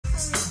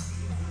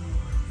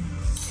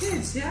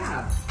Good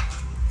job.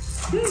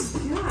 Good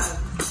job.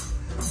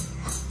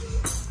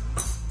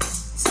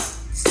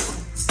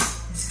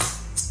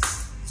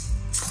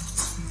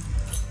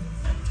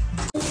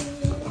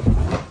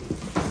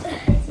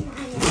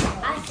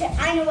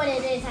 I know what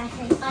it is, I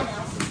think. I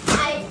know.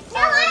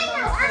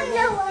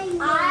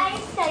 I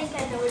think I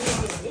know what it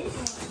is.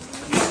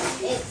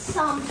 It's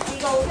some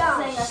big old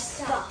thing of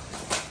stuff.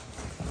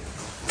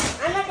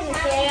 I'm not going to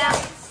say it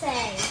out.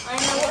 I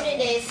know what it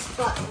is,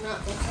 but I'm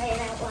not going to say it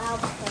out loud.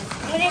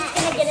 I'm just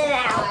going to get it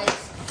out.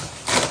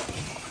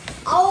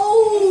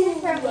 Oh!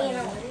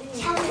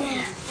 Tell me.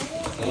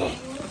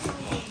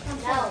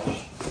 No.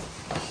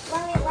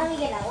 Let me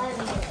get it.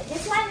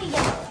 Just let me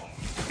get it.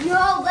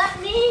 No, let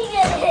me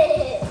get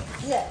it.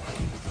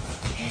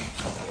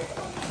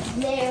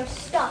 There's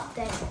stuff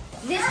there.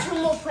 There's 2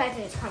 more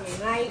presents coming,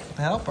 right?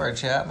 Help her,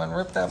 Chapman.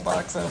 Rip that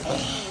box open.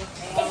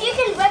 If you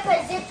can rip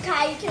a zip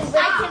tie, I can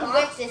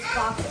rip this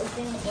box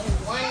open in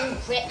one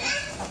rip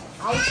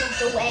out of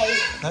the way.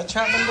 Let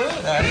Chapman do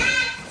it, Daddy.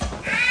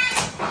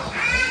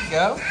 There you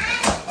go.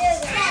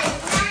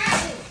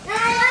 No,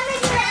 let me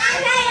do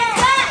it.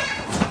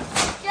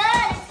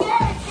 Okay,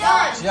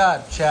 Good job,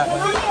 Chapman.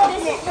 Let me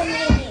open it for me.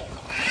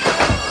 I'm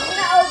going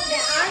to open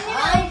it.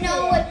 I know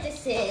what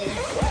this is.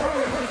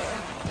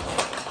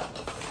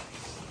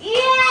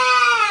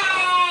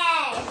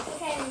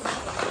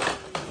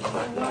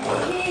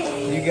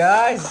 You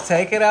guys,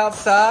 take it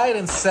outside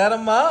and set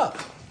them up.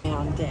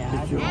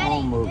 Dad.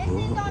 Well,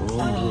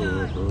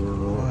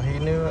 he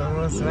knew it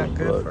was not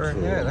good for her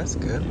head. That's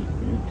good.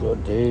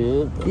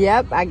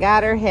 Yep, I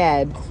got her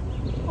head.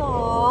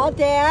 Aw,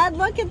 Dad,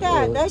 look at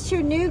that. That's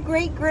your new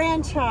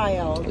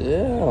great-grandchild.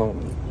 Yeah.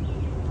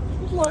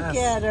 Look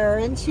at her.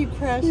 Isn't she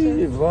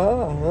precious?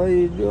 How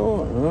you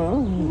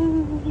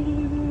doing,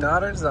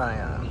 Daughter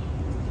Zion.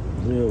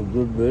 huh? Yeah,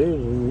 good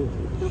baby.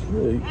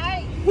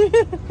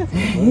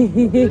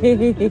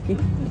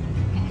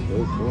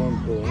 That's one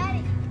thing.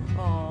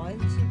 Aw,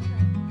 isn't she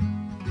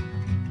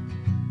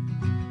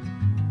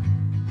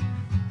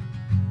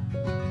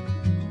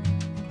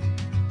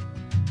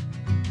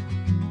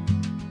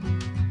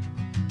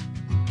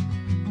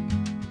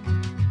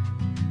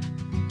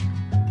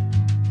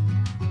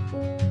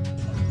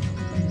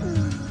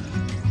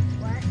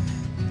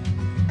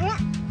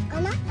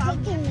I'm not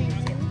taking it.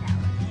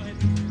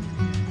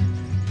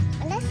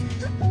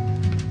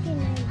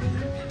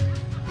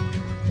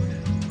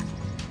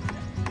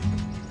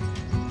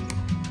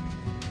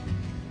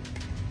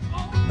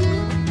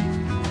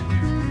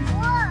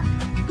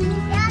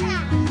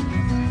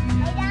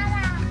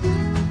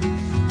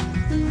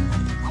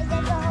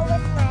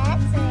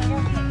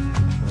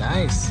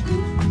 Nice.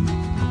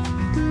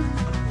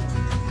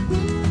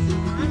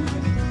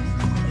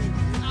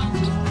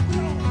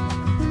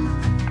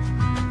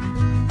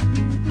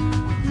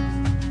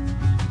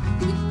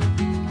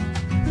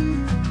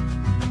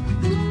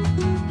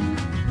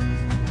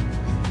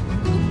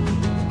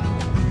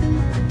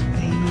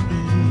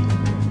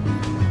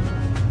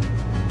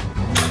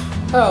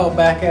 Oh,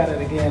 back at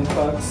it again,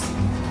 folks.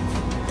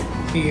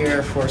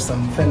 Here for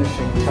some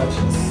finishing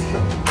touches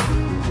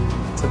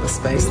to the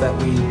space that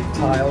we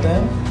tiled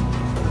in.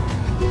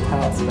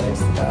 Tile space,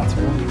 the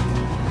bathroom.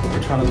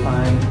 We're trying to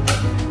find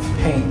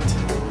paint,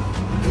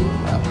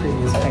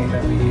 previous paint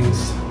that we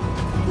used.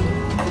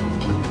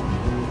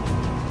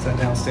 Is that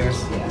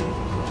downstairs?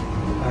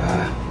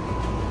 Yeah.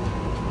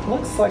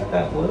 Looks like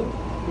that blue.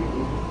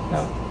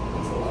 No,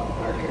 it's a lot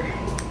darker.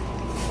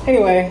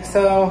 Anyway,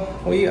 so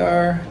we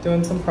are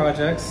doing some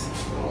projects.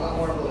 A lot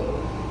more blue.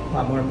 A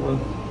lot more blue.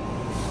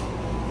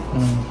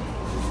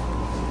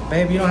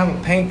 Babe, you don't have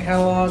a paint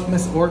catalog,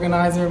 Miss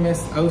Organizer,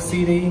 Miss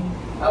OCD?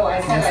 Oh, I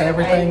said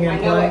everything in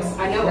place?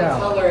 I know what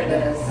color it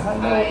is. I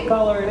know what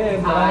color it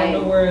is, but I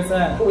don't know where it's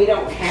at. We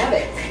don't have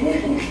it.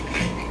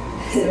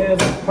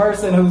 There's a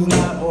person who's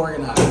not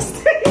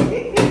organized.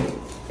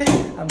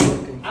 I'm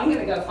looking. I'm going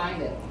to go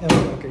find it.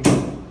 I'm looking.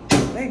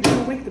 Babe,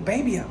 don't wake the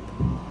baby up.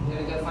 I'm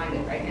going to go find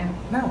it right now.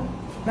 No.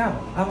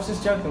 I was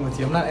just joking with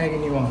you. I'm not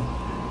egging you on.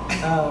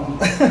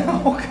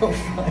 I'll go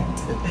find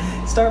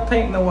it. Start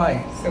painting the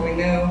white. So we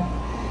know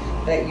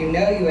that you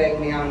egg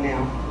me on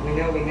now. We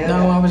know No, that.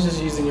 I was just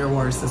using your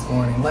words this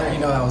morning. Letting you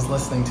know I was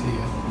listening to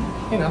you.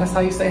 You know, that's how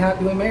you stay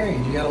happily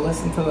married. You got to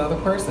listen to the other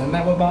person. Isn't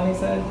that what Bonnie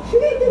said? She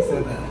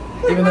said that.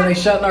 Even though they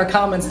shutting our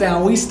comments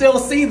down, we still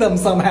see them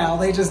somehow.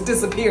 They just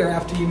disappear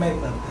after you make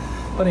them.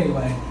 But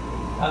anyway,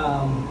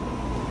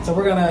 so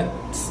we're going to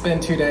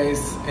spend 2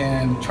 days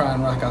and try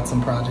and rock out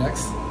some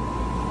projects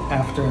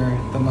after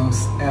the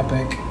most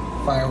epic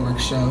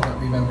fireworks show that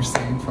we've ever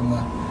seen from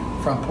the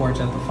front porch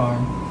at the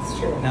farm. It's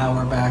true. Now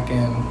we're back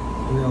in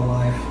real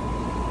life.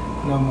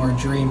 No more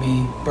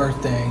dreamy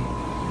birthday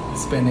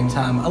spending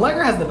time.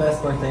 Allegra has the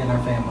best birthday in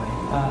our family.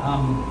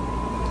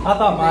 I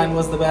thought mine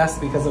was the best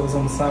because it was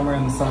in the summer,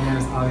 and the summer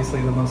is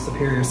obviously the most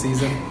superior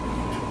season.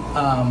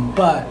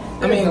 But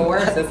I mean, the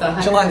worst. It's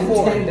July 110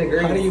 4th.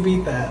 degrees. How do you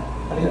beat that?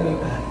 How do you beat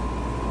that?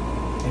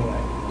 Anyway,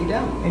 You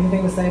don't.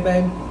 anything to say,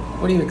 babe?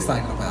 What are you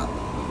excited about?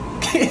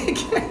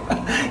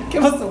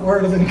 Give us a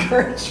word of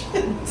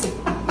encouragement.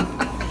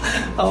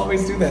 I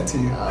always do that to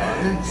you.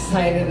 I'm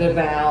excited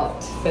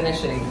about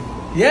finishing.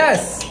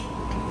 Yes!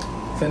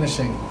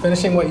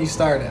 Finishing what you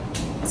started.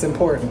 It's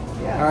important.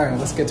 Yeah. All right,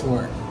 let's get to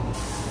work.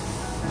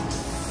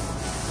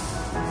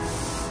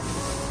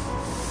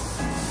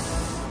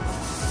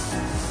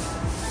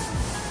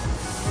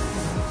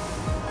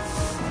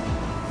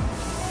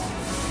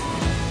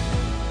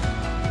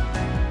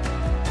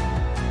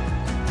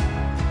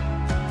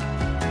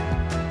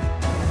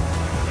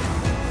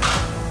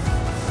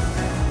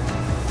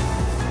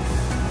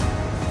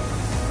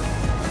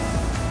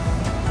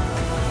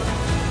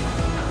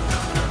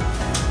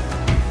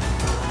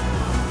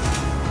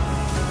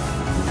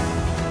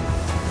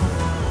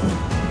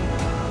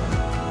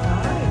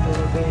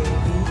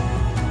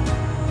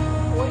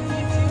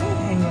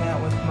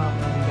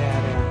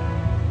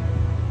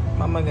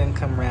 Mama gonna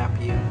come wrap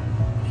you.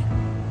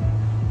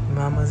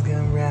 Mama's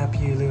gonna wrap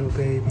you, little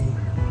baby.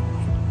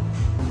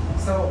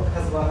 So,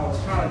 because what I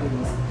was trying to do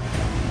was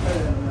put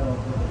it in the middle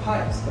of the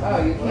pipes. But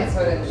Oh, you can't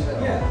put it in the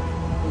middle. Yeah.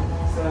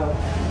 So,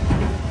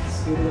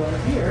 scoot it over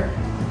here.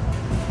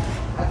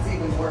 That's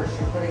even worse.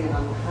 You're putting it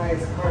on the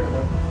highest part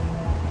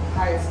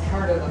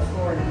of the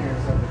floor in here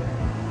is over there.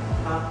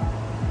 Huh?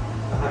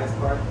 The highest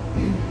part.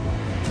 You're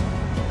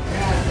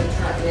gonna have to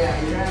try.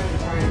 Yeah, you're gonna have to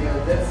try and go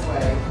this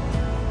way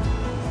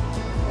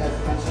as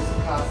much as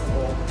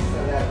possible so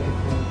that we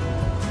can.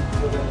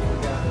 So that we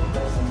got the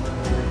person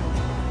where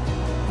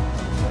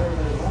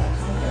everybody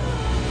wants. Okay.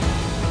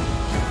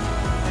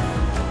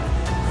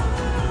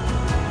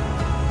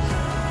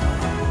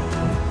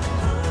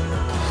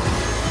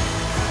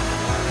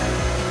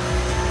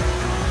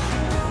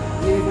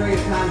 You need to bring a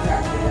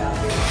contractor out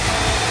here.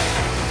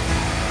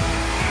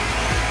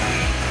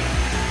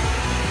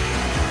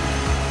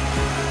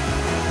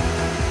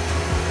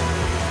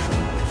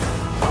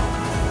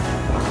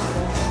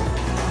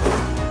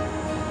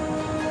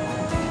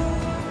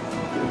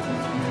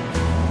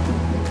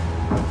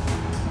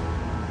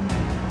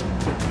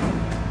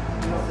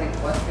 You don't think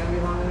what's going to be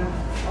long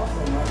enough?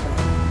 Also, nothing.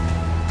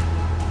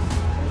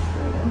 Go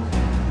straight into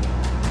it.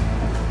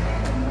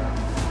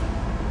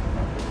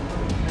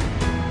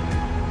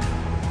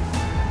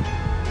 And,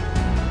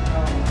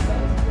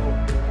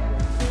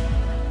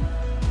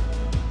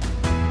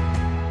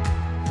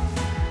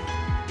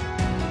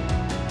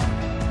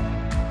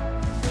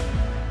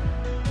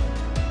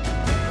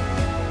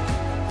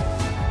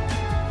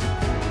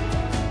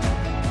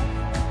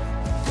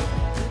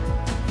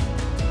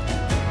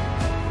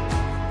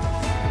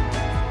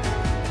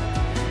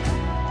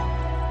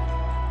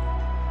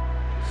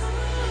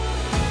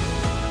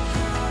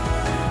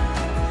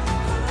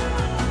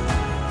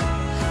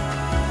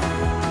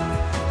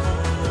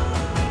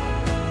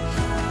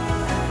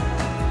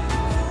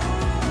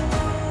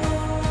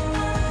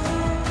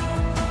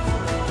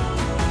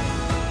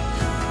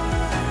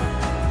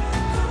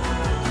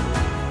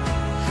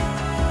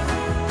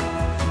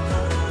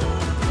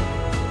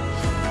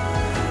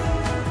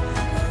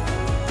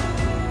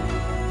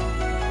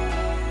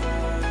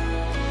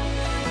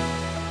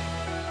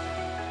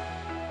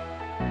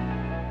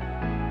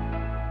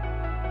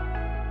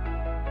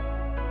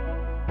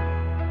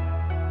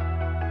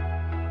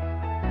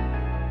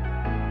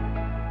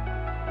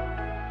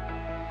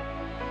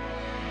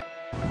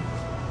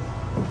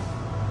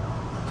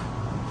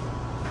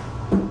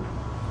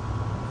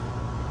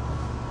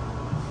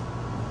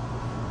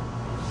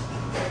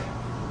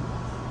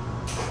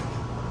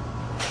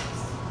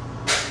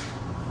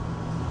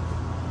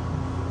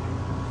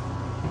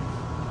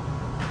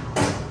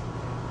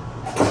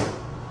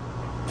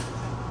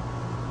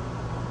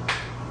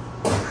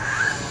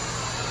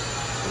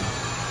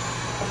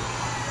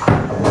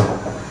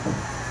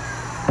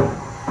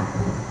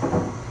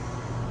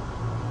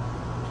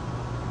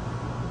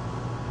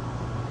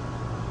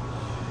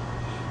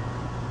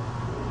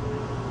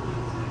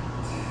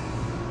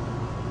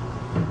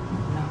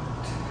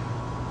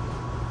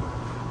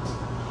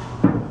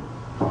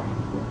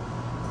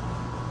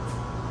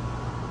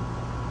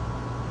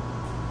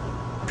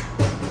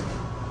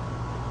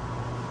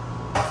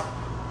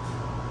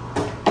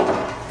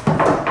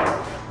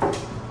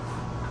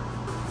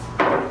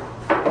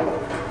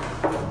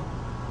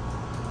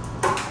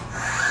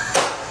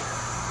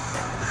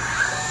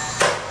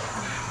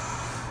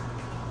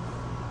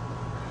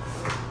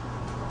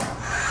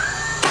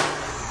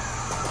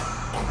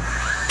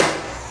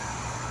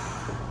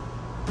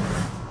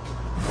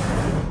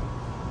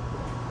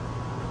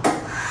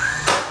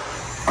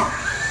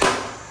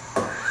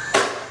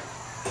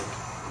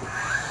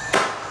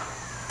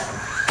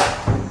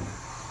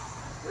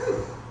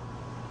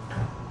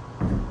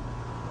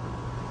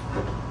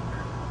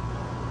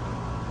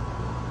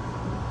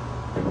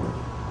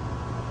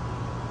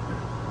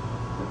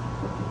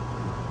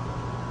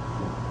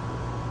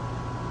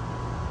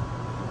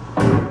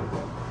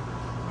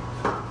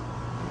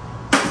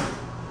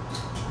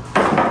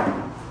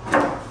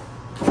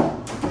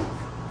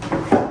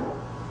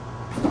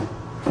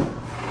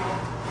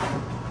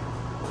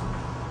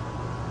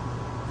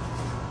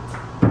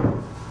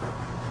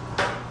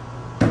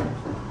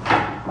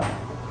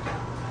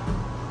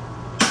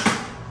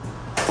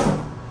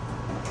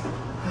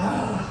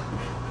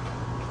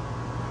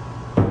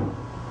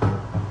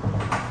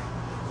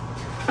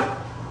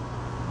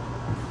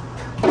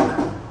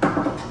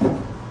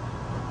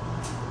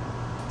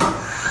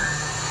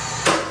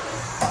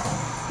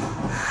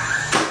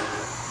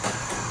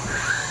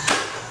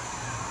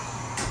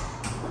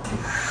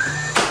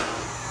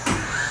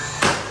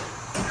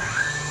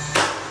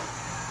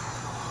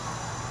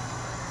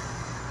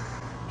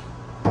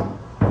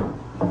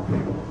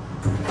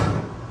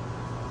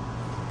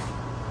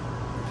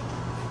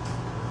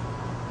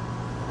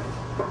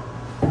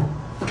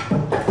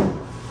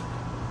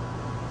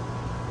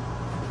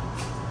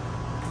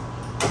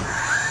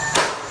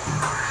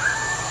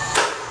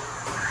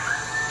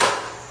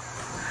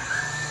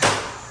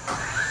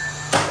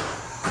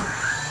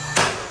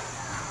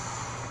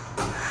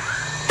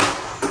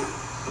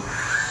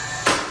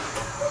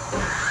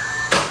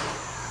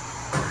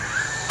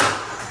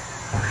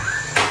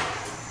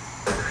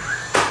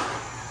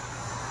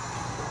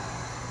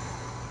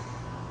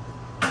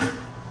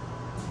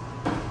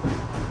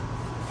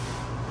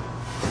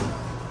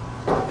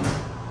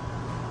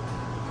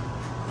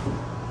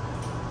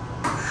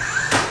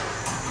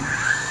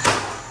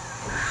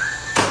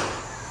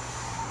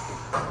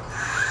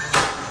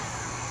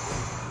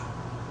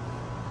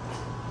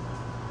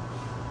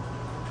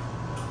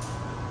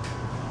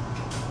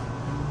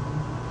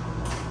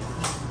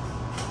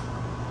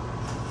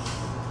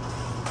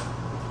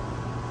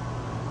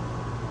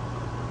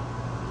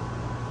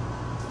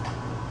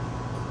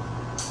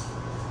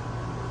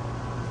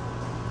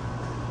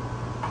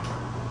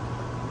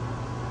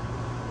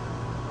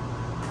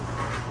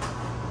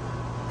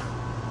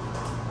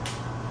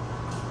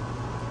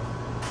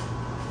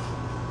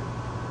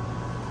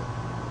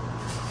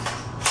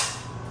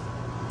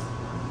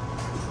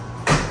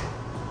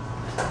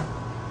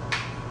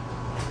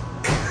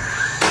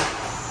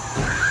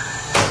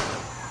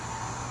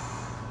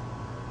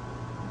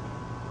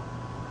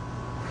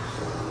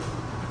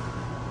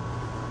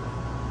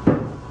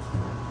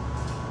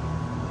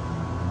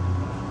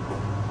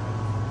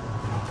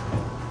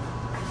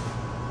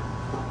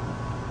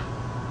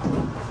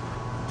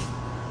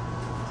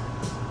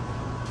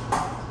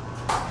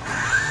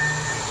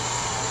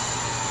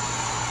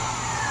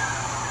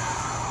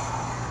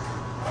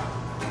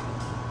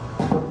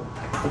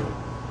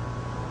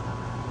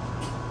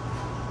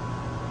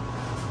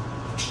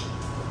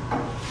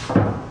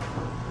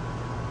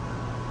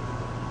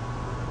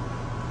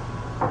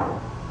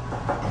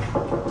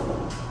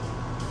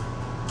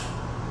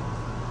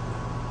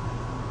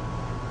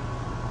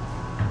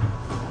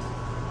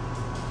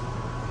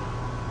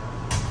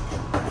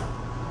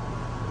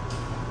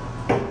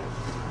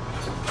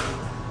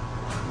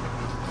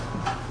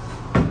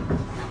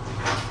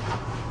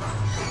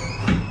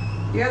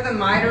 You have the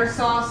miter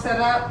saw set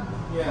up?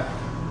 Yeah.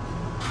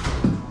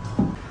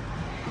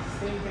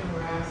 Stinking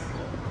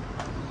rascal.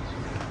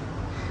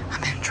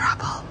 I'm in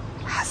trouble,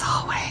 as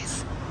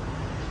always.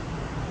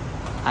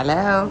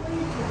 Hello?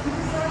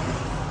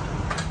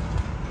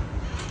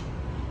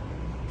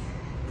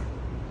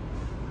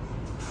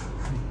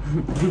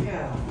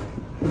 Yeah.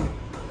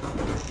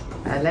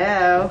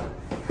 Hello?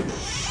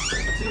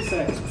 2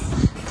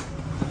 seconds.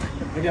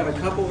 I got a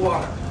cup of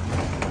water.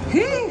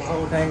 The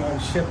whole dang on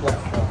ship left.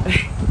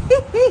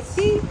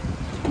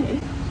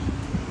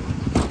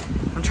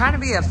 I'm trying to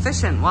be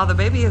efficient while the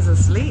baby is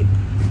asleep,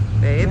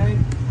 babe. Okay.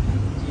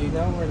 You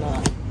know we're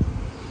not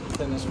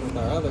finished with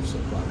our other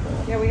ship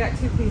left. Yeah, we got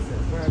 2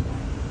 pieces.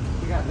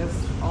 We got this,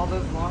 all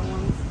those long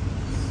ones.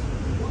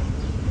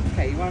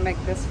 Okay, you want to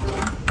make this for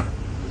me?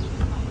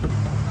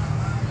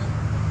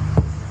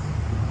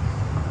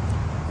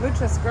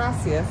 Muchas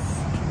gracias,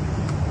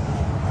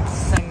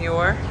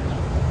 senor.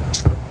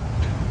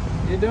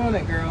 You're doing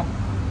it, girl.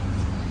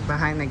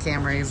 Behind the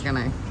camera, he's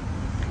gonna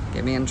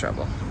get me in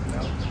trouble.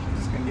 No,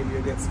 just gonna give you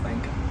a good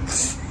spanking.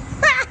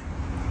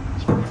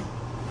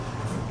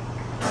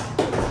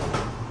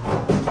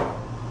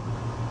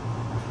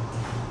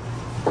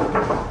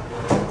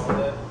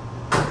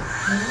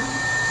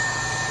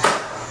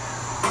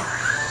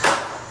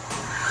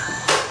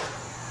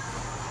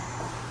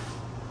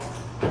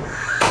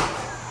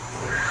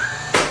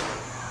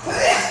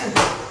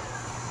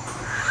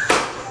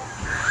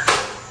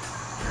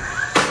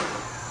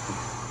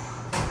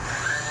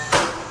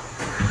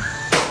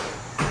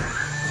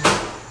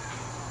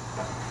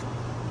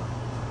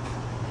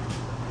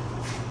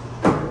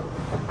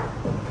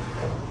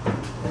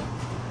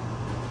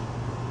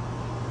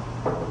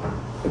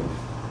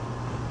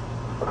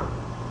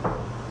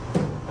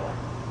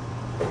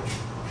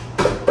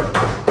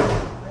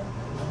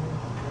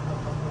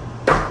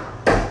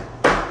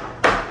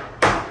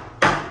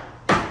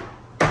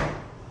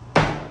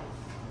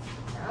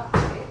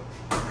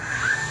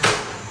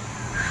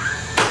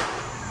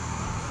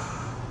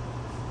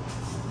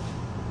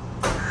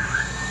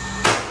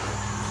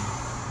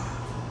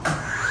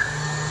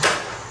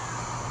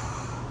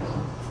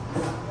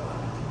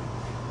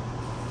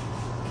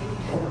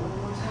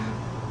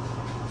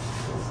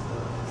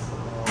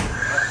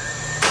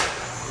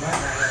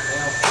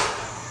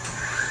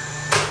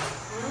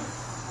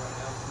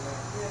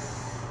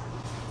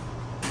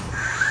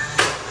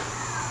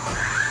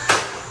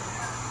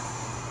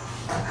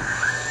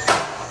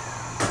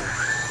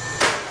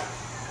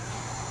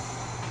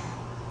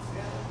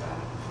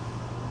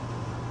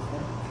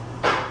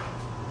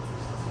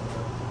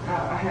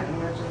 I hadn't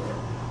measured it.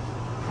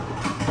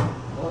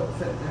 Will it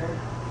fit there?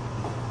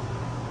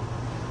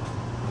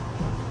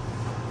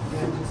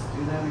 Yeah, just do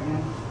that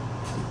again.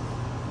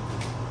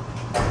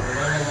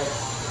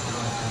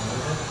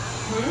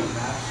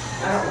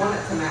 I don't want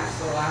it to match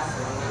the last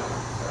one, no.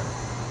 So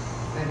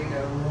maybe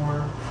go more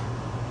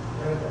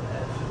over the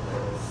edge of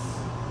this.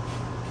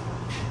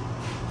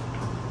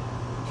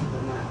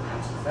 Then that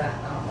matches that. I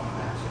don't want to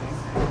match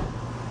anything.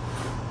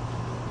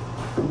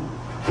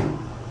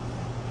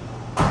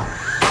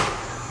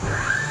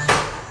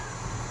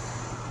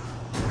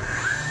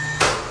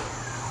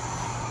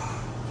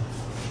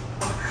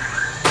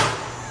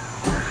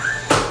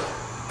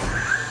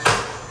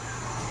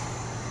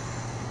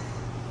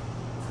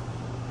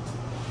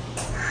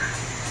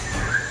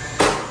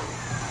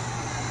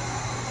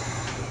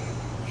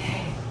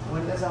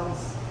 Windows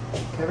almost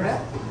covered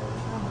up.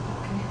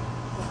 Okay.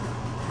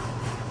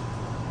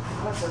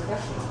 I'm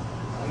professional.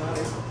 I know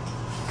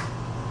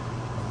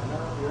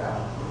you're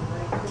out.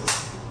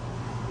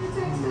 You're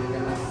texting.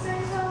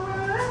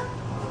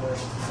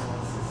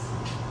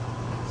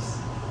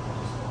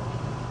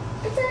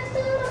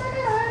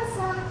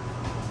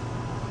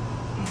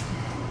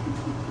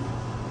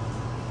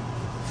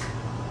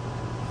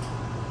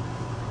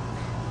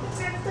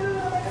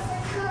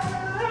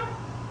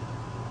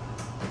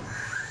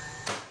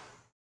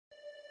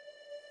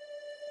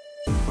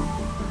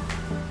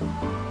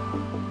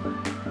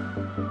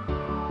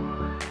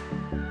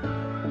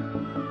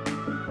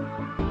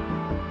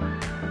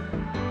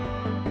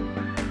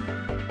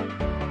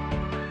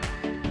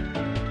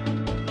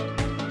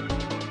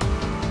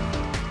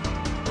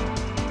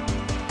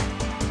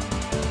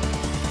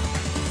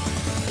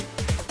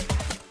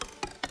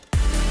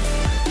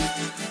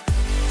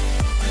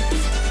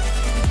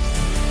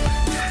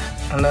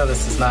 I know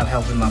this is not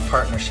helping my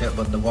partnership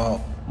with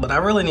DeWalt, but I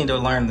really need to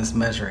learn this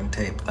measuring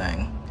tape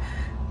thing.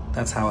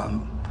 That's how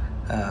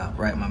I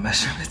write my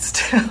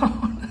measurements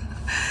down.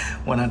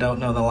 When I don't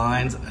know the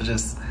lines, I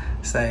just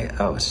say,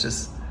 oh, it's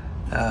just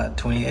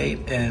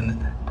 28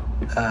 and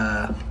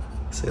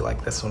see,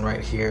 like this one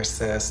right here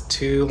says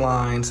 2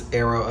 lines,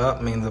 arrow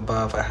up means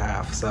above a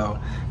half. So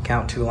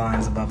count 2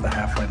 lines above the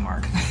halfway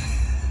mark.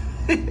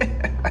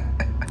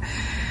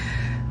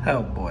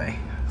 Oh boy.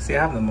 See,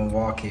 I have the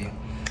Milwaukee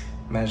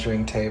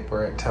measuring tape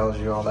where it tells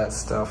you all that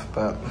stuff,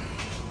 but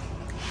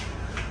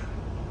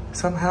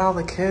somehow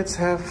the kids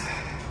have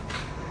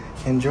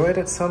enjoyed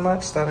it so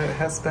much that it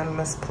has been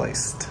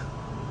misplaced.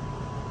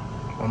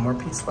 One more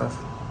piece left.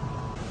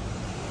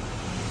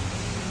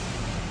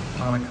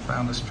 Monica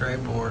found a stray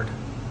board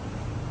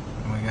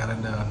and we got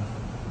it done.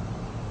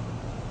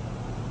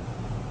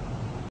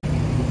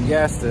 You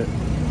guessed it,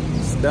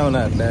 it's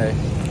donut day.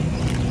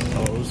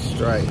 Those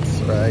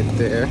stripes right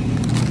there.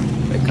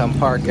 They come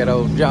park at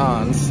Old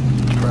John's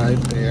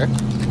right there.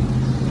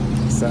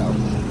 So,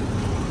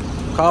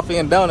 coffee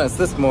and donuts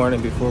this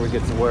morning before we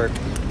get to work.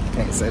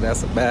 Can't say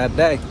that's a bad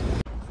day.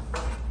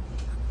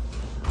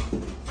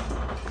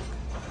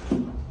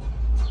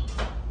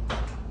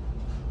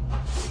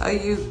 Oh,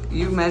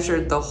 you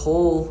measured the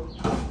whole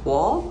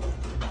wall?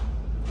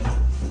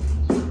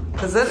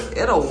 Because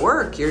it'll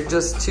work, you're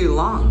just too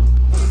long.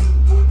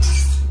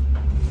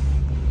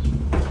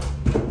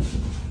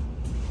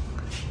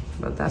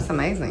 But that's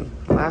amazing.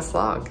 Last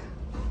log.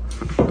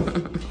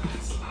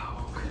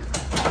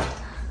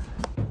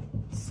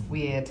 It's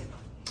weird.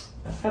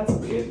 That's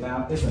weird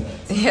now, isn't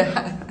it?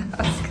 Yeah.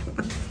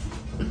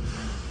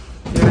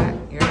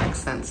 Your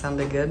accent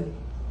sounded good.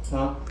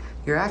 Huh?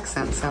 Your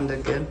accent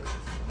sounded good.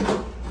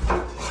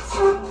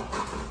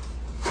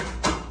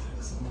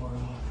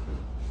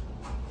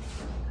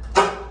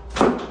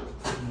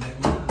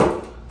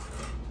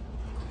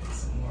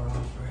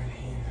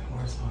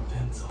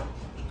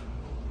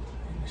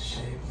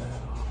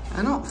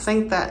 I don't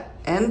think that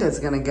end is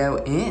gonna go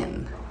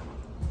in.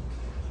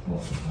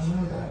 Well, I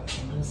know that.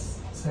 I'm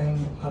just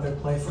saying other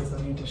places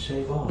I need to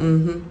shave off.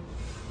 Mm-hmm.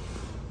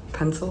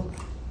 Pencil?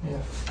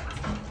 Yeah.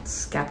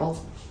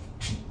 Scalpel?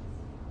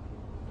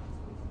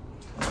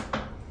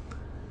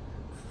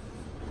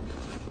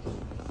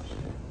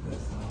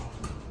 This off.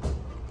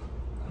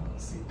 I don't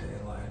see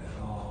daylight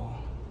at all.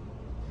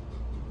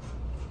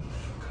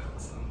 Cut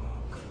some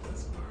off. Cut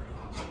this part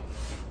off.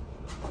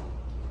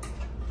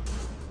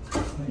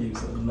 I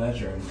use a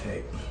measuring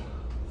tape.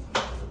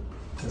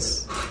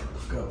 Just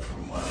go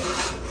from one to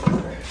the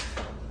other.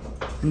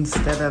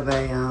 Instead of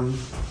a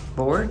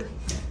board?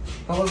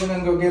 I wasn't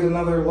gonna go get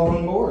another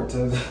long board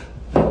to.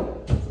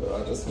 So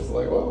I just was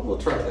like, well, we'll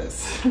try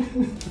this.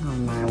 Oh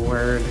my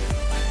word.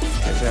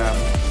 Good job.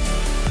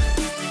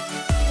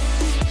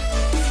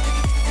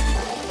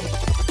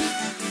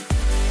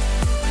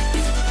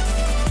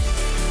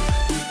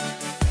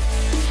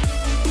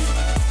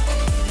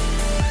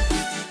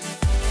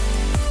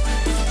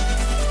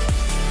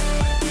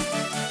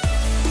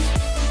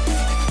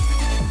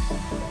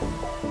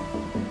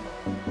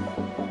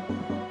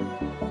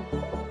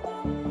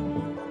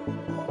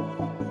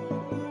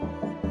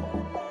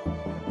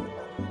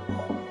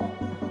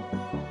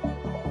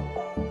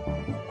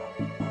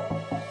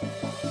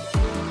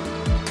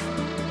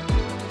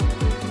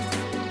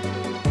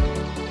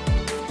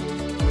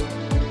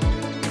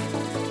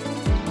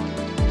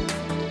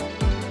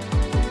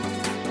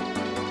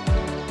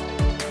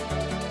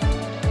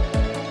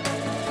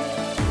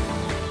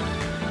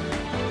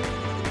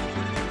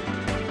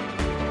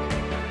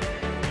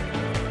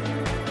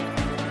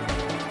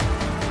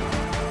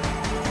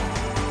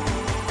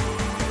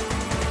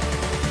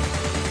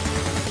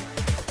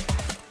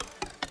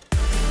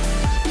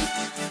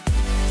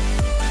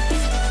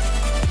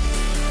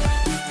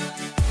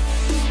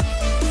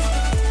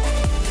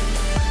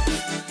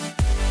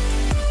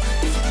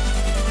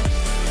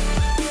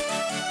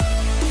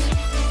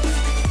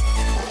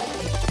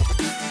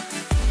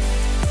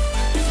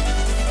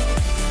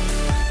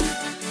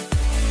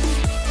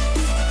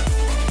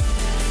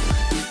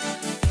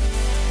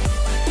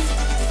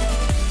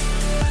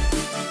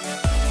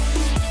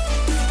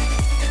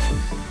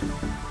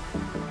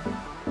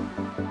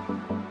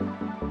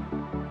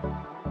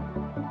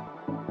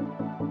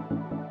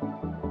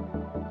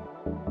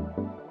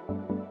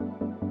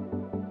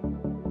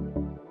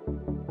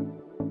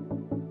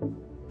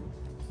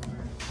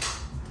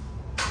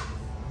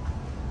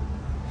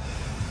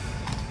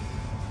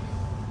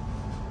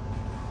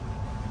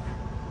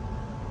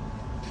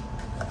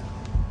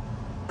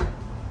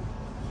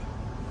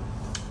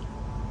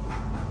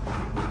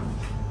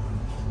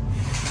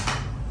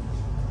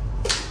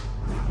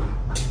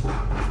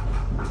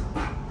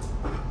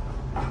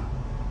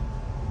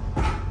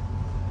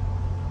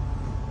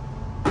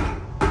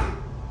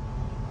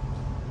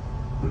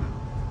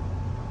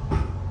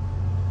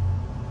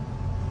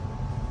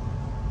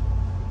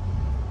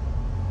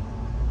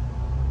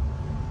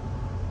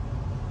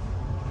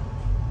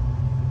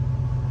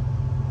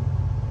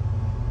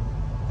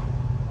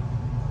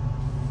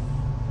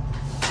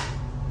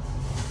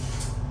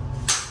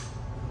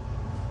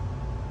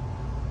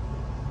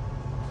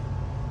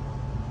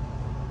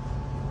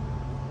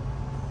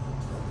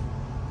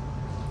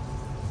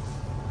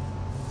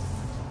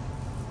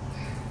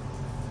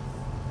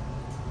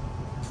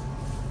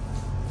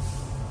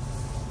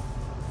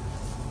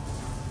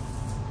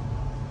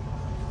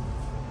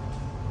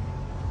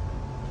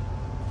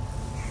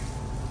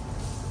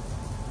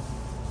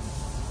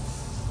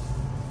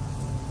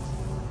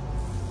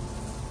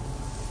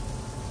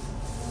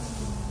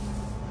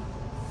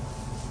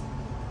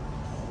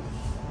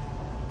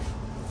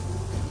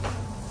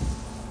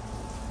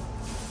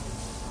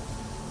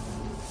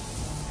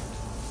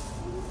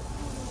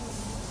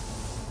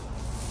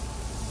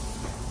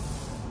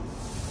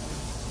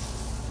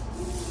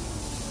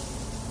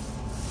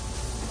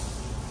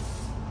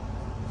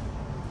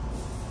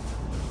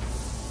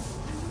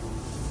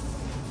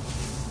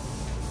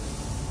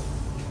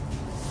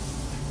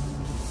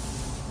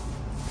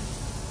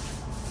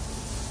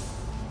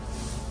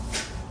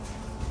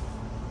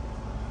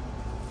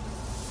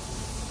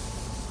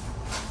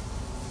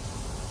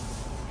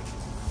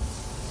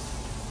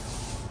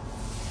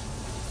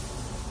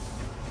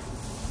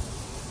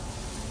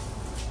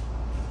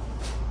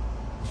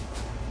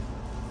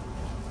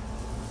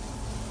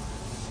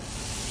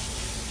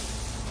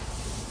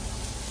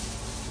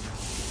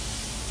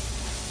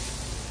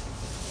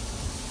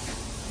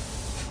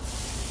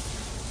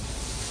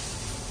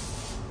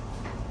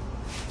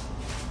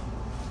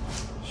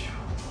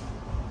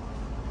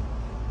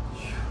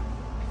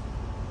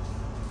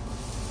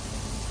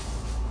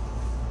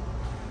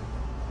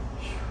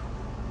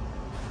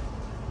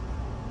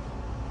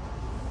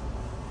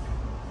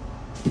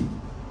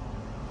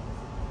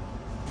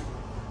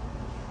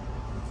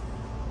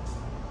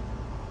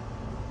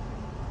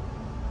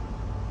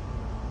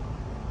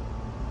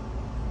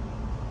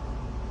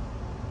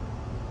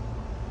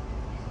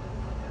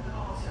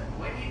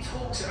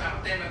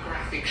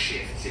 demographic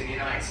shifts in the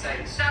United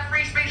States. That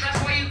free speech, that's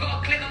why you've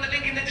got to click on the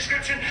link in the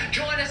description.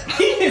 Join us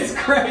He is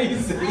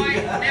crazy.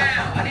 right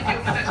now. And if you're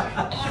with us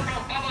on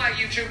bye-bye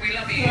YouTube, we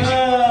love you.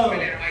 Oh.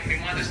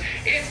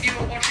 If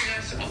you're watching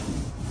us,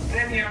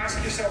 then you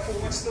ask yourself, well,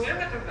 what's the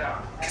limit of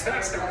that? Because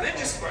that's the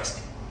religious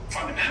question.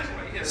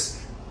 Fundamentally,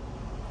 is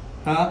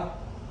Huh?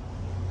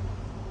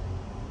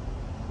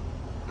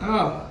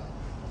 Oh.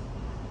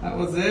 That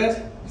was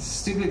it?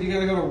 Stupid, you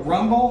gotta go to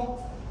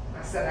Rumble?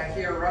 I said I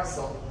hear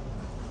Russell.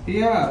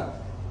 Yeah.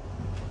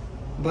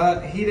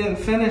 But he didn't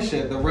finish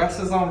it. The rest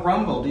is on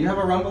Rumble. Do you have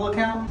a Rumble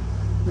account?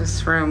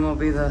 This room will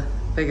be the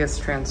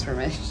biggest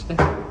transformation.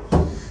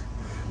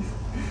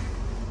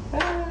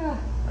 The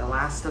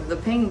last of the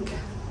pink.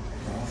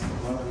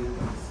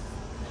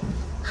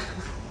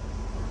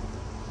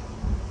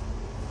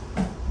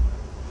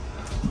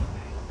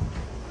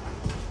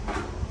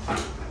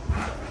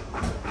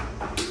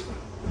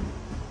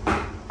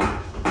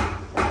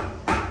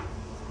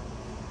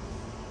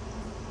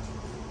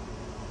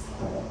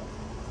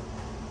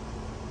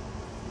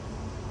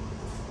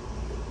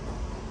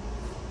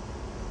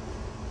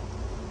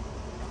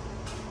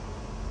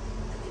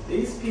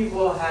 These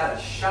people had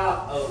a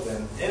shop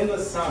open in the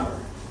summer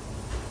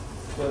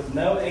with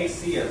no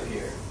AC up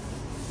here.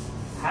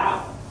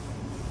 How?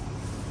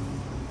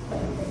 I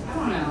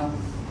don't know.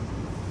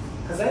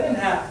 Because they didn't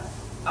have,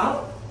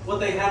 well,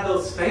 they had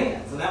those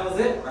fans and that was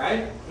it,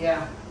 right?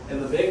 Yeah. In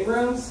the big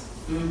rooms?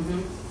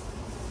 Mm-hmm.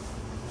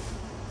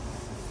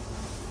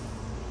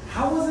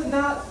 How was it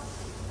not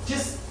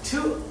just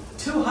too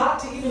hot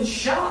to even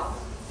shop?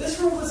 This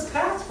room was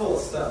packed full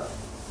of stuff.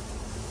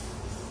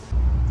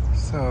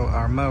 So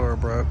our mower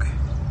broke.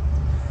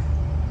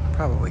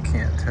 Probably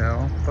can't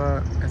tell,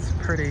 but it's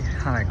pretty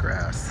high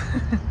grass.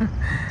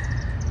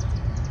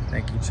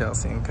 Thank you,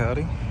 Chelsea and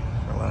Cody,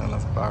 for letting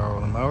us borrow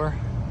the mower.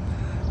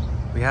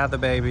 We had the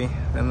baby,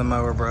 then the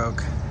mower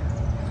broke,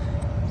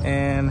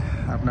 and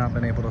I've not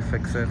been able to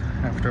fix it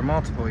after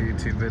multiple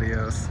YouTube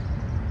videos.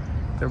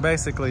 They're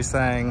basically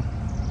saying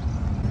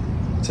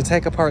to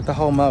take apart the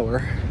whole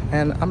mower,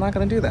 and I'm not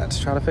gonna do that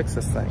to try to fix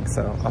this thing.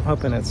 So I'm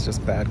hoping it's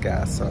just bad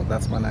gas, so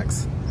that's my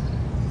next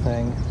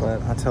thing.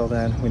 But until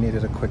then, we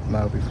needed a quick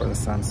mow before the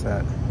sun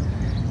set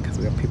because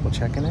we have people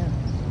checking in.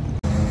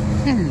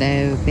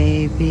 Hello,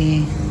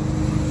 baby.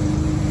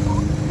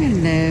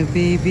 Hello,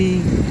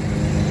 baby.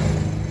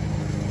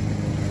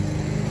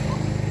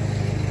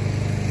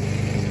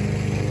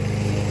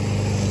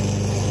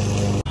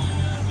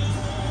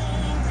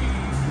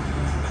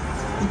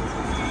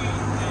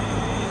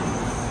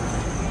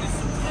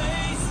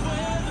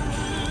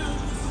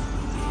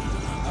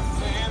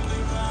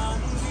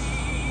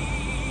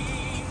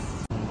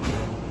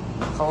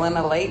 Pulling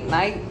a late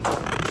night.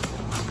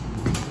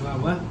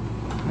 What?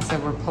 I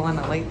said we're pulling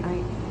a late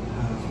night.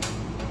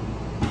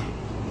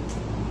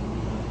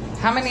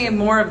 How many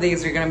more of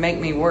these are gonna make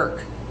me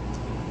work?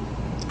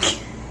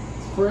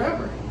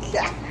 Forever.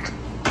 Yeah.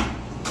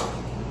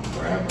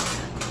 Forever.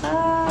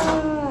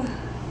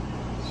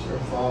 It's your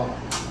fault.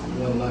 You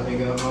wouldn't let me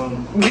go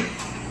home.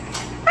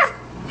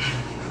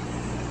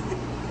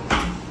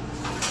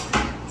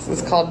 This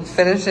is called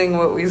finishing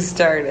what we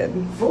started.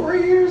 4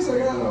 years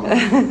ago.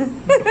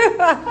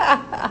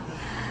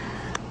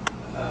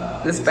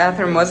 This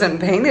bathroom wasn't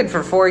painted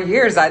for 4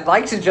 years. I'd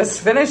like to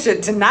just finish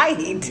it tonight.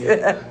 Yeah,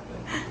 exactly.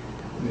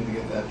 You need to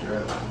get that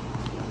drip.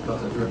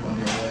 Got the drip on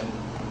your head.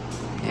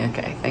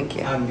 Okay, thank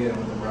you. I can get it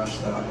with a brush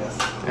though, I guess.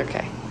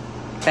 Okay,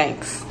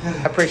 thanks.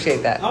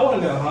 Appreciate that. I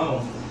want to go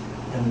home.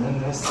 And then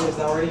this is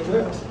already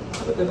dripped.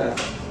 Look at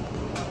that.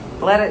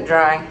 Let it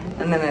dry,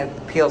 and then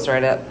it peels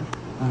right up.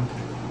 Okay.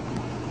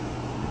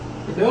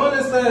 We're doing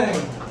this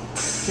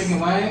thing. Chicken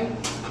wing.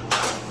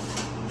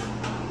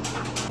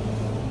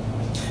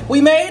 We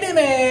made it,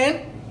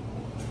 man.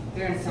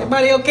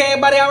 Everybody okay?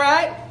 Everybody all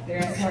right?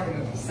 Darren's talking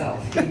to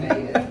himself. He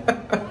made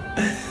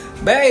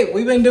it. Babe,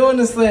 we've been doing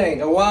this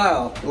thing a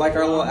while. Like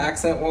our little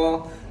accent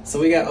wall. So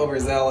we got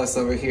overzealous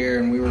over here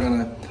and we were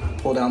gonna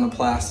pull down the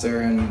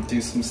plaster and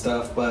do some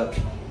stuff, but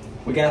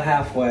we got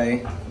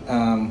halfway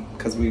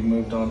because we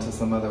moved on to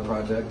some other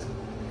project.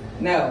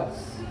 No,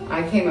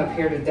 I came up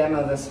here to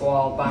demo this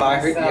wall by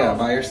myself. Yeah,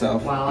 by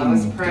yourself. While I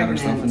was Got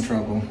herself in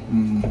trouble.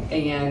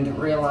 and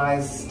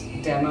realized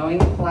demoing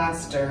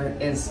plaster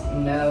is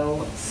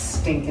no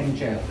stinking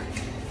joke.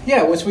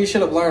 Yeah, which we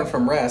should have learned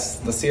from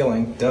Rest, the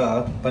ceiling,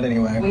 duh. But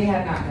anyway. We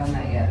had not done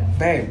that yet.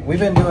 Babe, we've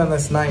been doing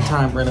this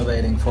nighttime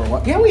renovating for a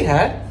while. Yeah, we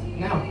had.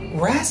 No.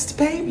 Rest,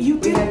 babe, you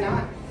did. We had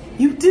not.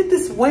 You did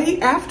this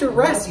way after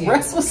Rest. Love you.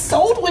 Rest was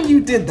sold when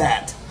you did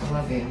that. I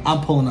love you.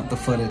 I'm pulling up the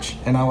footage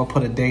and I will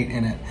put a date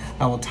in it.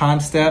 I will time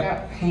I step.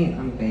 got paint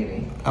on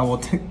baby. I will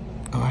take.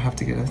 Oh, I have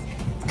to get a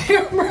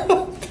camera.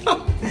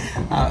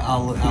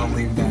 I'll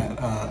leave that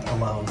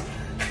alone.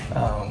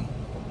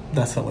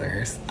 That's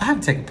hilarious. I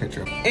have to take a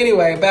picture of it.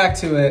 Anyway, back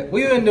to it.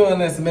 We've been doing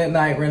this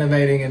midnight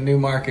renovating in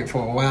Newmarket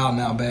for a while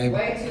now, babe.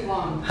 Way too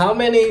long. How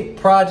many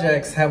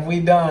projects have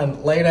we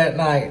done late at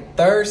night?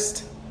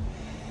 Thirst,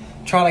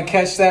 trying to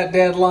catch that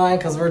deadline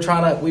because we're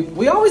trying to,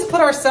 we always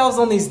put ourselves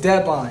on these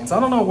deadlines. I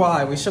don't know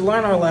why. We should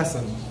learn our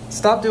lesson.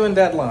 Stop doing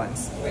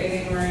deadlines.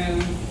 Waiting room.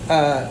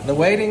 The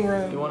waiting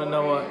room. You want to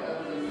know what?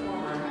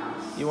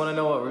 You want to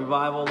know what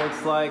revival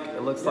looks like?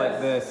 It looks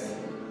like this.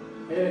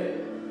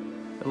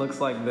 It looks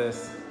like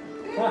this.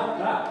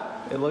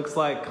 It looks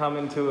like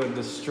coming to a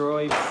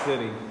destroyed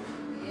city.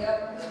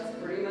 Yep, that's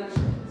pretty much it.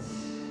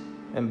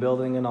 And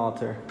building an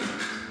altar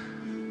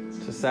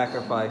to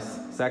sacrifice.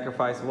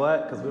 Sacrifice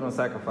what? Because we don't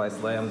sacrifice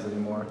lambs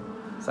anymore.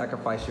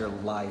 Sacrifice your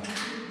life.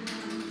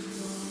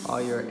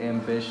 All your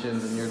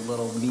ambitions and your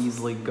little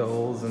measly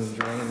goals and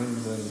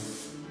dreams and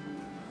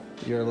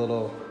your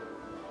little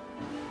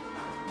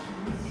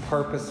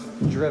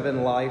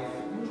purpose-driven life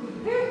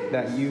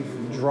that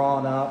you've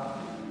drawn up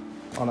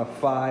on a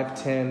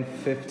 5, 10,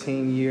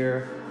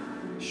 15-year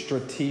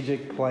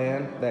strategic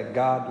plan that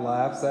God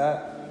laughs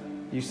at.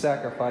 You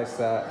sacrifice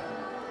that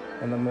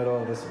in the middle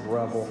of this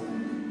rubble,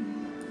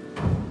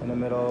 in the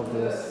middle of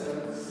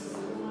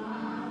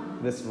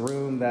this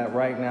room that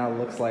right now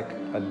looks like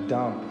a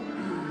dump.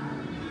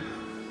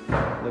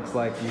 Looks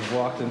like you've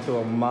walked into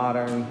a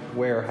modern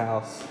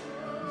warehouse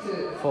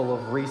full of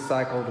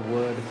recycled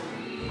wood.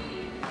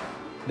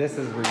 This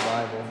is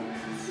revival.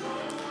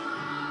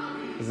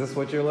 Is this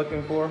what you're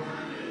looking for? Is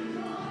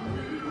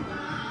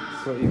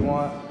this what you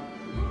want?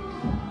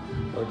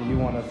 Or do you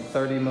want a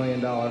 $30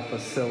 million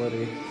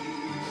facility?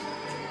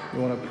 You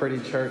want a pretty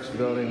church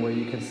building where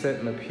you can sit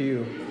in the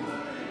pew,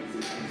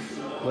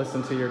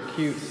 listen to your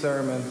cute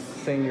sermon,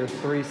 sing your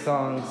 3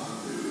 songs,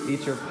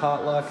 eat your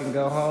potluck and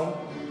go home?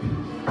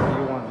 Or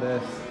you want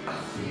this?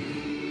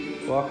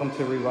 Welcome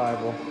to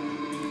revival.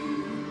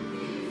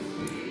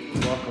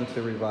 Welcome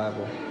to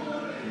revival.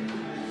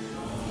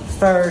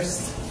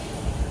 First,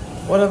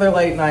 what other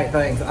late night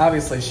things?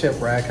 Obviously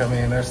Shipwreck. I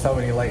mean, there's so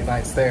many late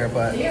nights there,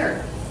 but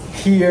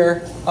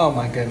here, oh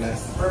my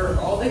goodness. For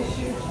all these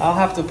years. I'll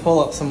have to pull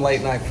up some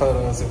late night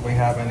photos if we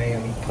have any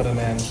and put them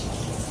in.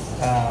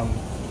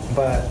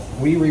 But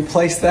we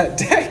replaced that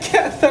deck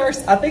at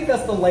Thirst. I think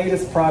that's the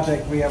latest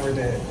project we ever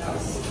did.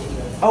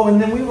 Oh,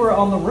 and then we were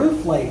on the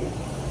roof late,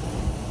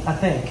 I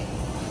think.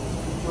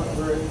 What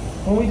roof?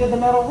 When we did the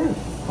metal roof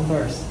on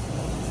Thirst.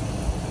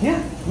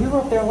 Yeah, we were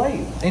up there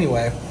late.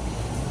 Anyway.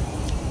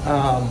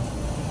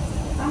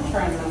 I'm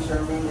trying not to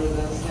remember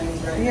those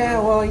things right now. Yeah,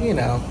 well, you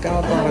know,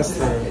 God brought us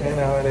through. You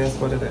know, it is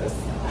what it is.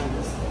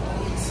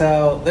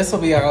 So this will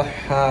be our,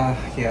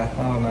 yeah,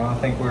 I don't know. I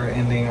think we're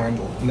ending our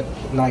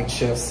night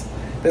shifts.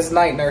 This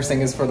night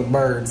nursing is for the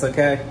birds,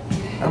 okay?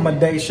 I'm a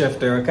day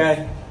shifter,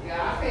 okay?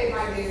 Yeah, I paid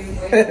my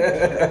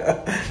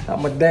dues.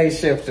 I'm a day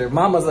shifter.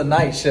 Mama's a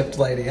night shift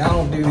lady. I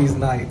don't do these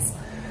nights.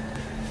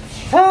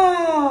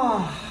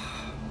 Ah,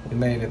 we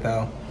made it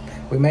though.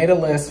 We made a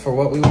list for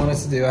what we wanted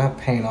to do. I have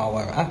paint all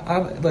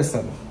over.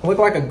 Listen, I look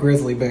like a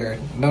grizzly bear.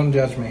 Don't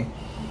judge me.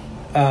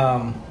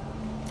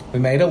 We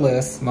made a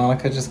list.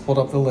 Monica just pulled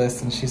up the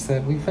list and she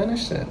said, we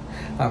finished it.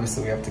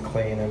 Obviously we have to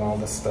clean and all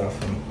this stuff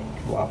and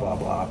blah, blah,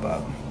 blah,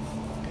 but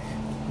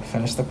we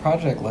finished the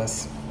project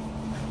list.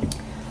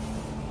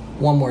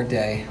 One more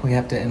day. We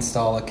have to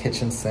install a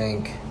kitchen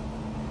sink,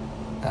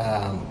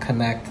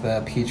 connect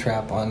the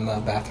P-trap on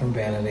the bathroom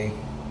vanity,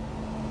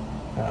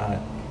 a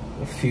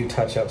few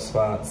touch-up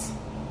spots,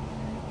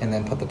 and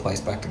then put the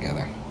place back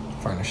together,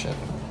 furnish it.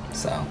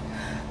 So,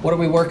 what are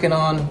we working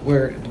on?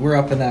 We're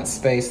up in that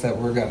space that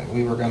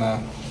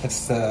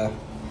it's a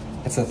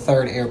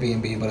 3rd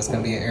Airbnb, but it's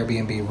gonna be an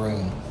Airbnb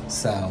room.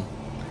 So,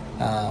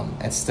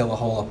 it's still a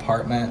whole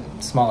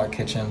apartment, smaller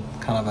kitchen,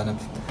 kind of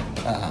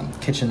a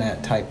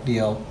kitchenette type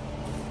deal,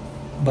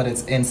 but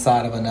it's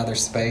inside of another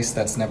space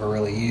that's never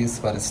really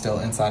used, but it's still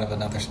inside of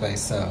another space.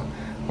 So,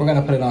 we're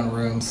gonna put it on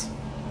rooms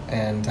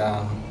and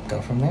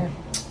go from there.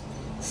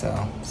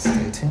 So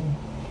stay tuned.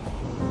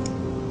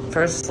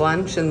 First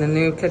lunch in the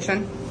new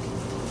kitchen.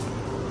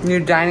 New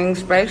dining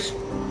space.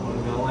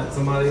 I'm gonna let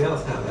somebody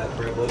else have that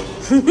privilege.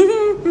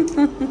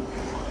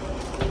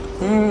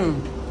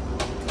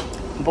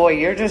 Boy,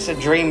 you're just a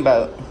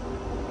dreamboat.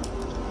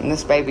 And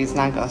this baby's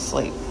not gonna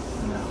sleep.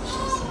 No,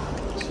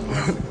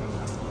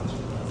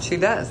 She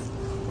does.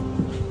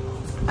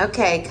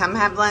 Okay, come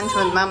have lunch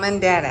with Mama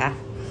and Dada.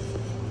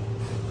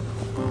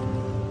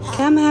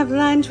 Come have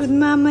lunch with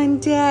Mama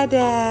and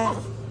Dada,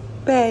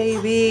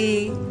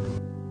 baby.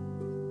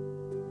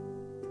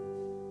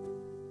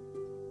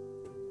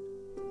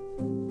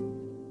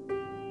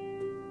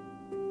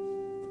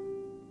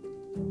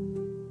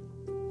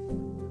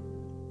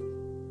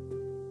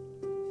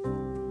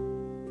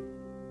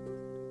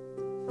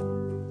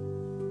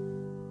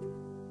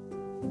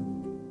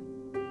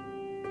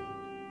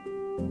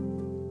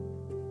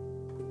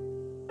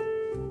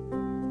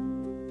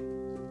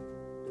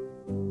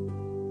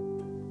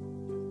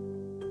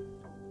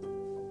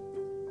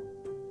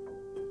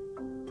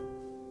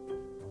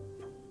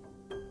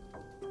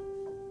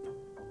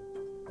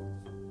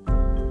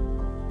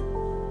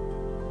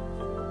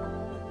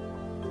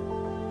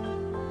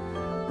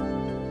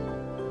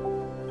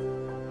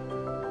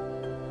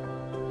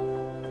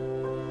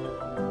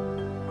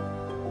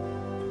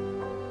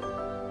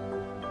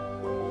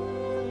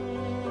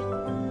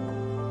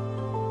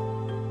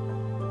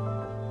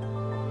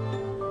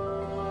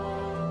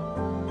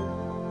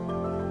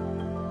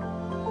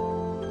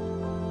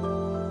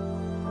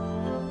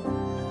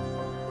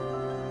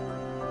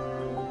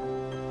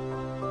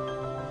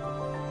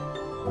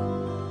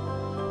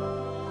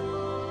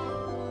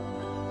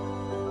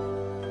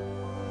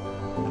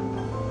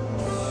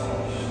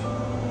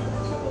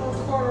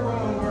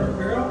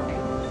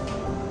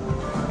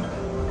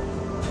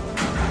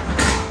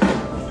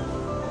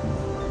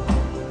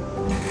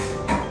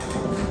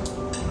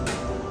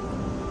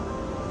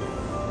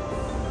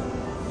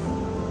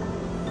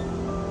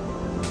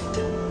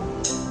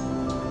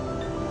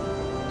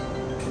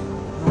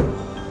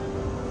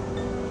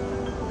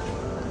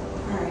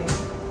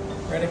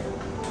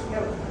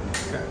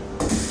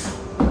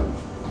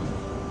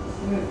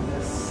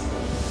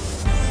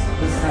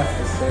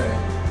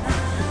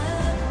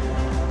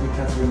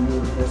 to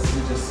remove this. We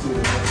just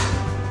scooted this.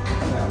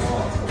 That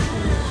wall is supposed to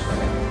be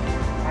straight.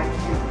 I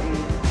can't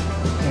read.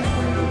 You can't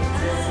breathe.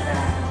 This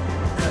back.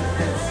 Put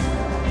this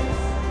way.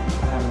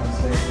 I have no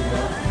space to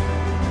go.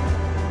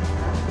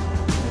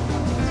 You don't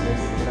have no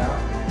space to get out.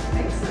 I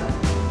think so.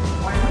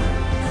 Why not?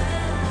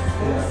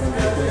 Yeah, so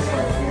get this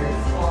right here.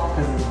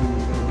 Because it'll be.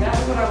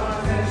 That's what I want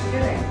to finish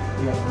getting.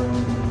 You got room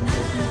to move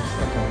this move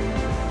stuff on you.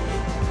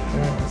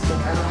 Yeah, let's go.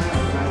 I don't know.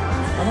 Why not?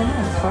 I don't know.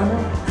 Let's find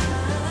out.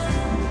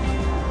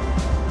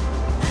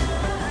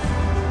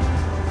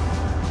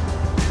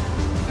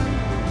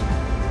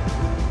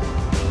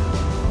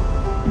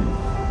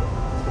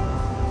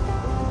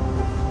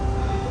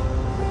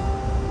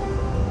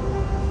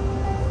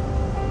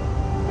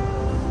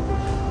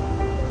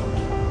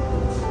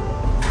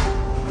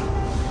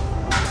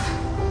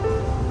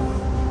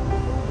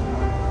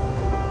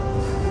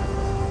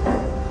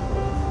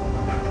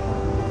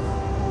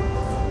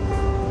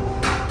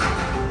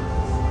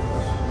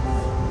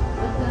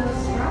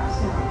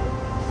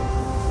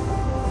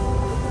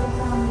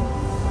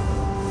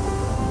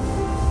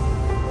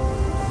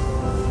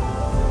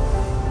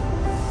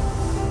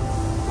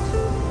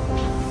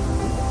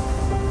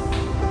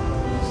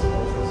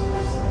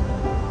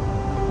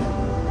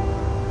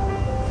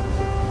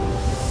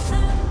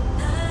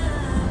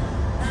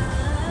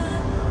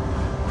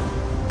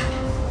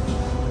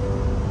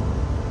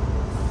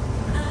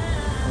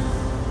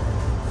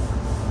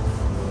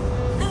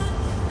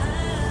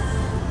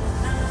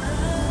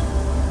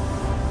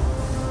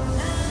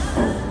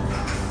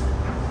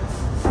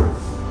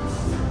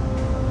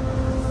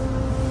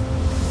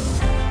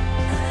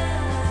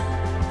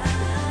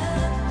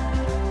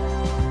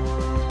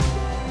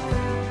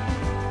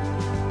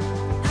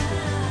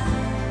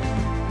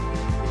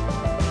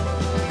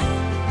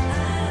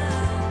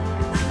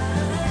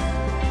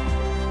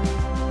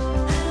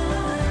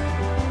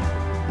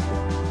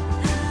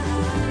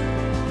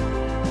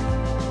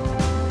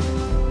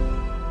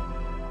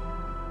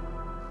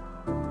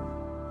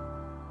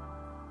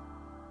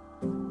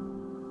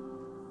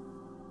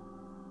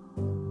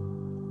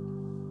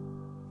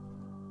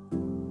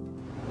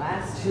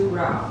 Last two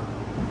route.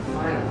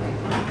 Finally.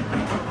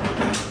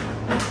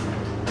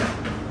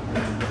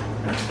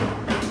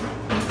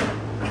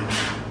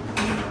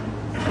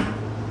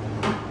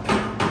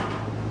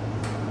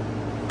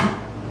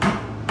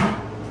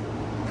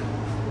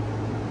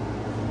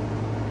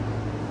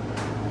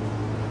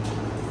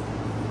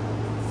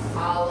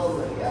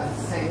 Hallelujah.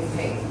 Same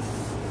paint.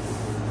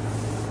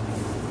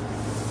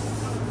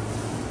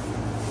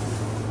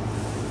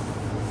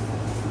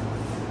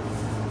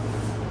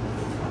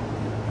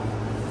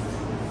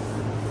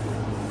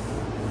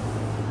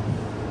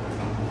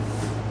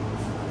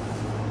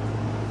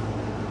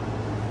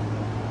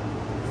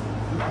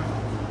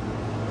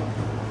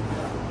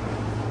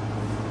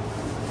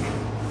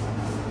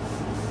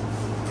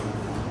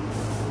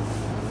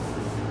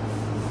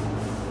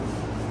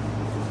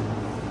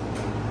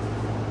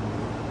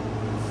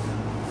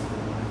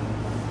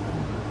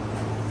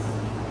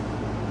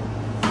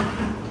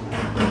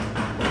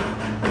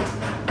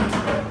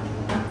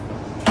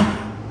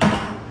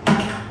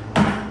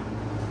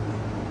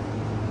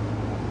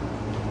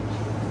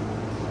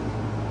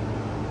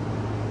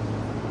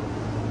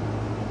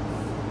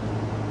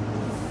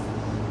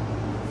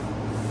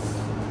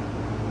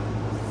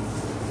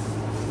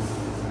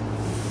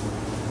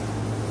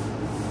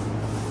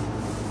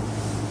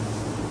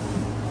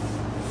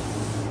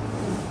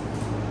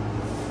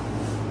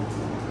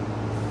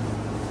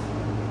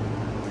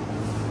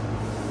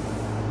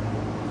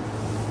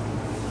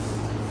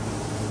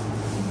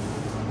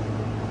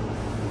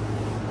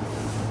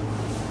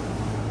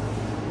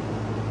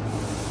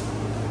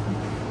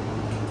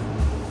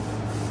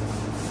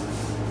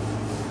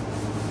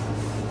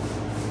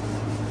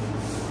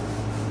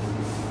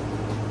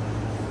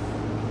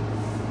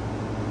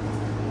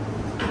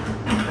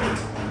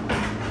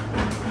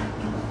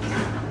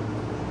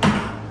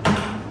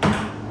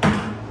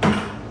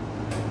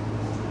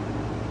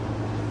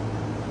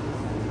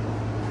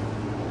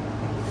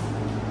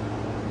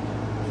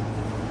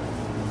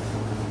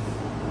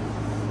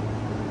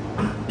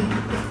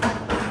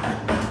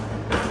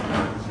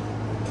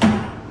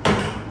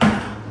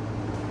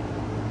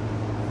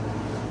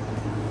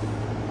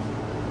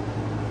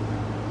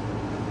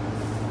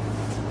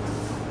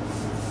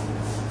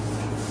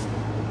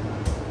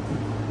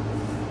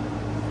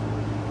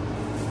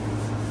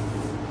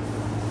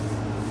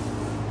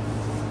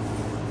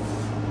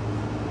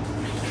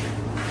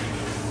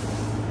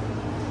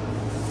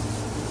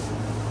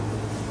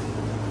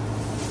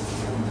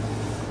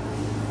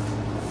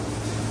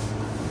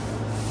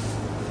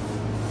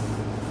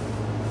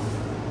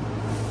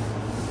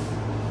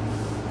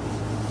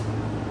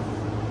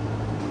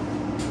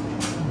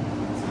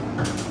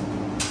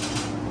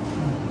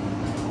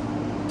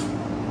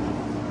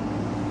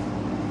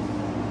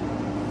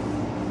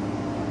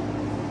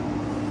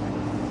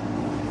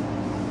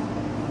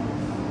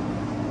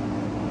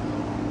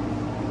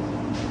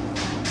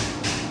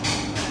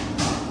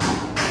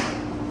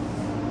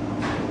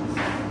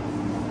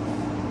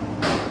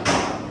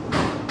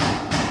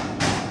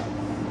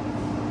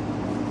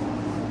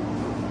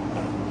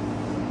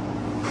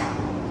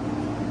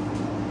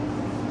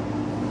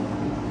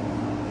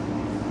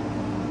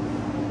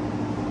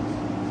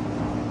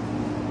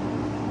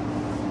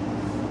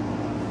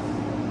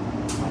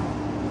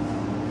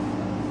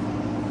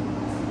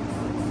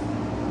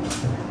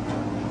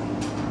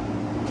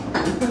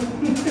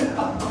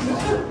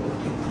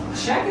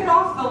 Check it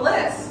off the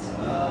list.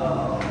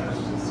 Oh, that's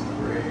just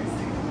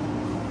crazy.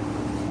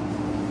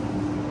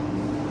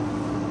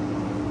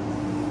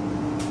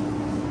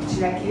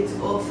 Check it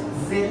off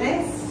the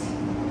list.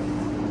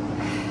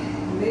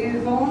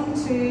 Move on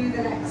to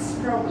the next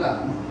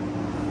problem.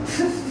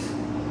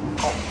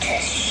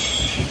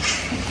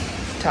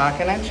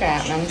 Talking to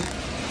Chapman.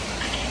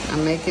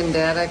 I'm making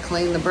Dada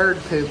clean the bird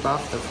poop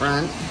off the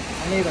front.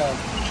 I need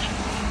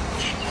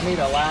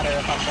a ladder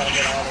if I'm gonna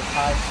get all this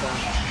high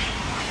stuff.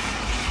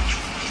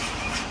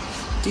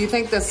 Do you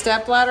think the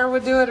step ladder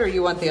would do it, or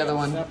you want the other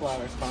one? Step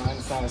ladder's fine.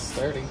 It's not as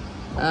sturdy.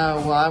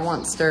 Oh, well, I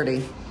want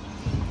sturdy.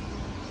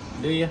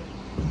 Do you?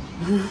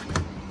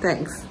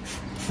 Thanks.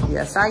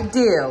 Yes, I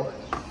do.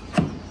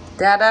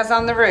 Dada's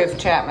on the roof,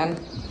 Chapman.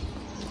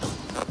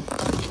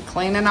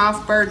 Cleaning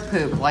off bird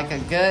poop like a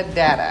good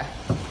Dada.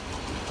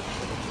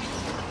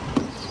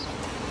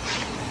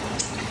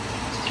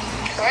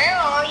 Where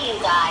are you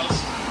guys?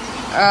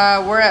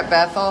 We're at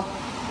Bethel.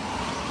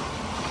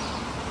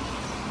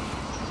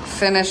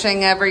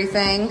 Finishing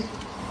everything.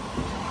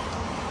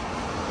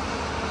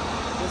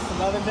 Just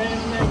another day in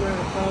the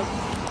neighborhood, folks.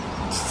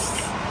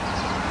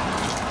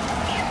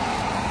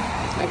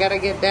 I gotta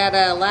get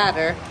Dada a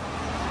ladder.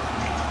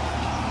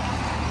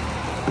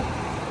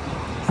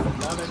 Just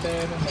another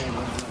day in the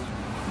neighborhood.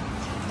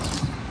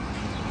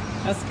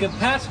 That's a good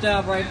patch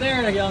job right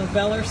there, young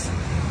fellers.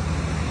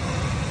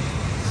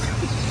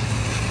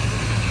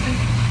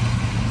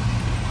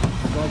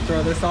 Want to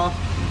throw this off?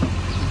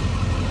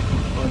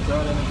 Or throw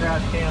it in the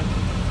trash can?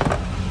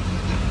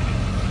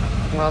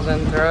 Well,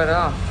 then throw it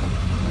off.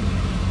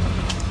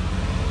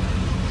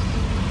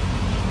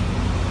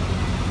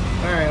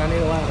 Alright, I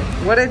need a ladder.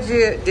 What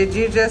did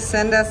you just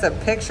send us a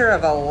picture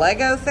of a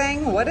Lego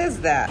thing? What is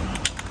that?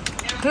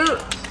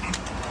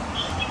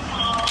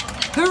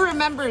 Who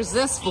remembers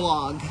this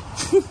vlog?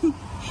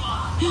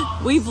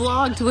 We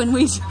vlogged when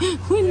we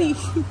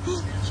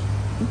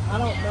I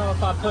don't know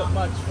if I put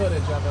much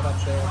footage of it up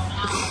there.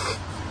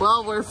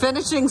 Well, we're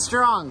finishing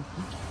strong.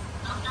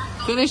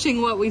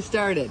 Finishing what we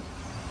started.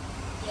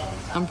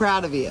 I'm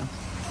proud of you.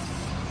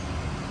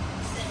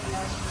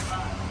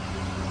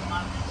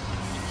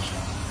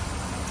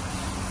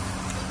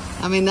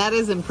 I mean, that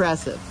is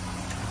impressive.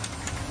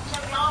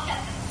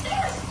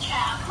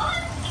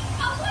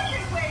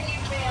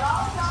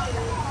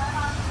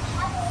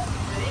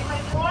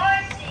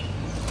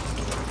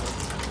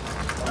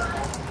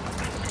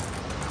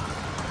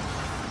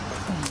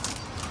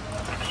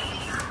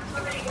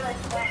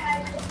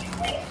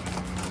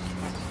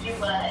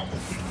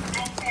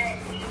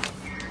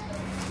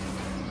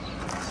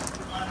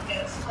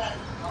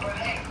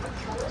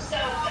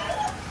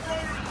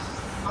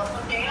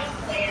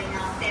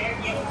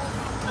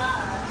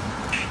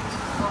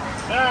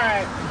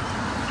 Alright.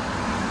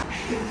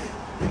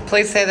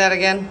 Please say that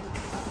again.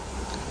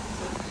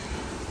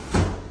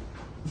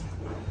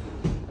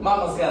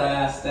 Mama's gotta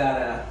ask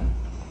Dada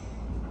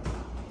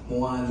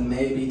 1,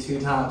 maybe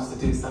 2 times to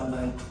do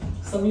something.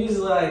 So I'm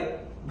usually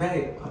like,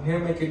 babe, I'm here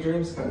to make your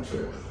dreams come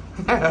true.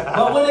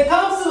 But when it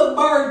comes to the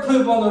bird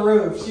poop on the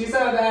roof, she's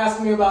had to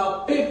ask me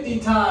about 50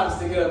 times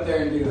to get up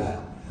there and do that.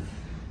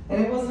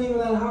 And it wasn't even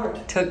that hard.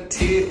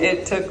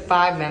 It took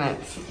 5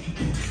 minutes.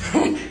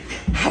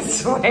 I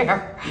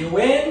swear. You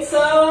win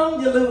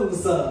some, you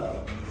lose some.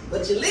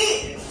 But you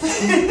live.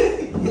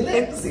 You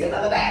live to see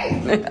another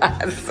day.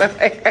 I swear.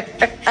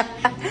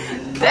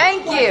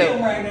 Thank you.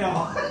 Right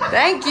now.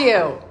 Thank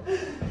you.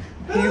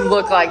 You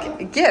look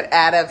like, get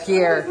out of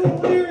here.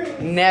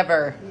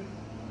 Never.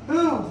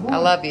 I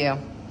love you.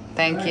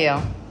 Thank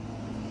you.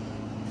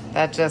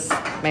 That just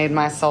made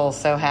my soul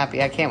so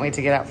happy. I can't wait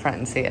to get out front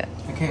and see it.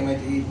 I can't wait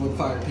to eat wood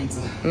fire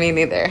pizza. Me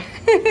neither.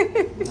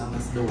 On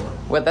this door.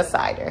 With a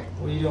cider.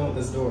 What are you doing with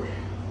this door?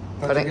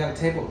 I thought you got a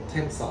table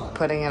saw.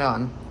 Putting it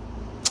on.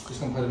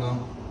 Just gonna put it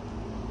on.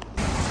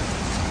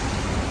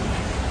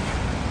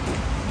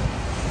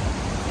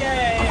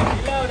 Yay,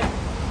 reloaded.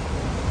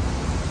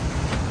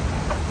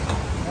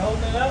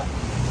 Holding it up.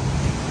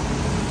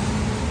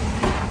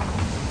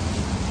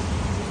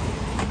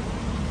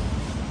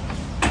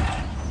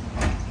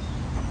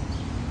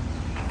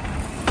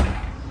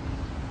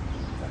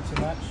 Too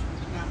much?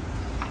 No.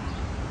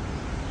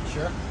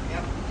 Sure?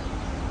 Yep.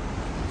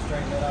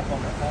 Straighten it up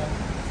on the phone.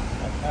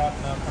 Like up,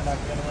 now come back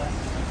the other way.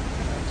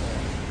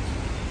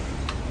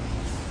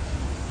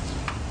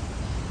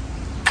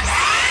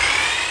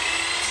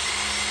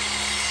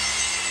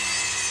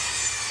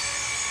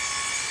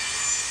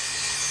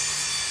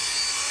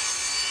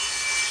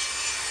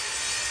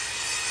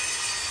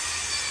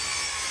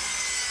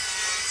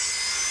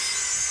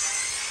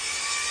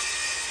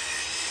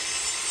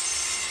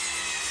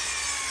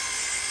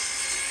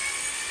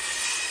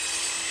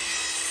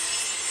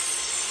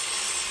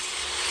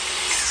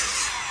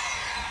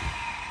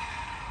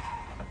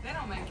 They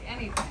don't make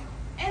anything.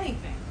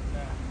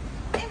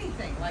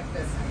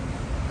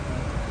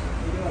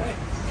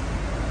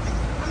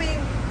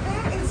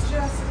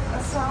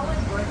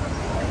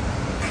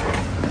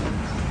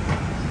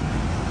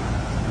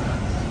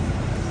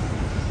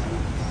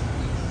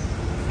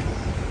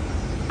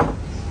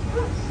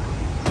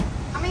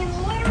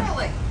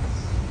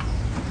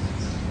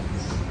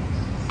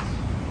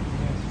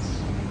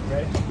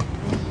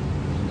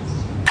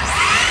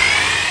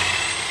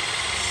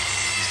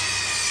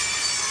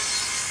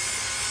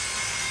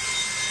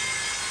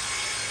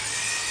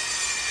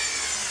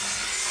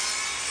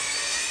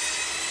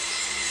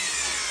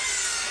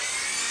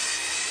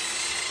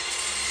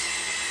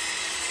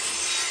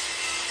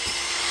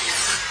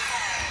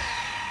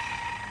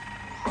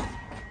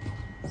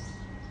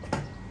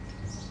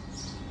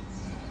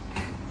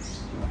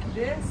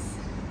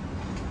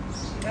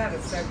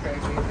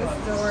 you. This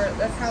door,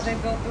 that's how they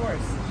built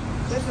doors.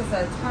 This is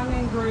a tongue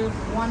and groove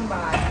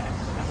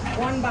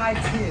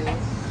 1x2.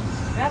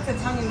 That's a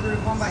tongue and groove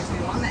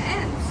 1x2 on the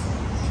ends.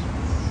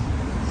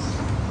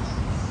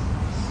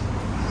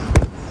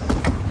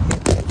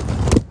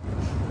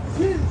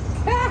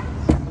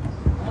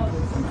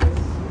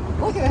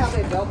 Look at how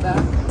they built that.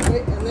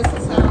 And this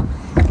is how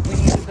we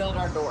need to build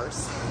our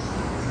doors.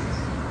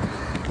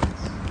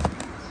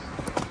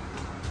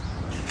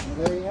 Well,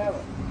 there you have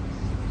it.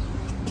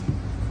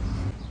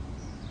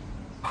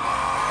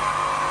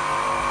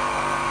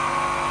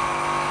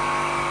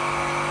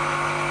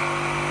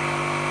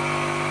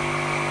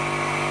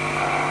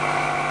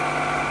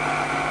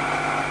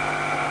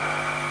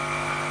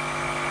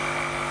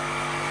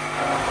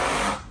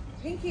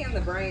 Pinky and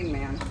the brain,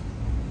 man.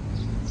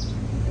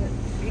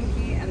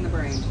 Pinky and the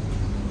brain.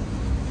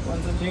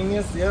 One's a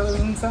genius, the other's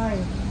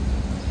insane.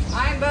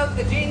 I'm both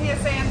the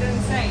genius and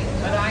insane,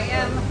 but I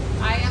am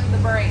the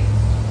brain.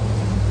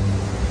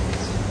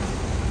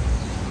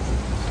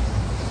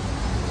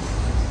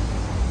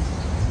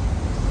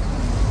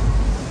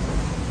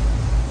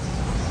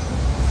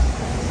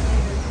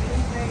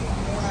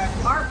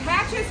 Our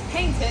patch is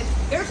painted.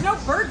 There's no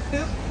bird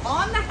poop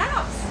on the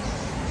house.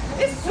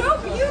 It's so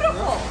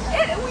beautiful.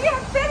 We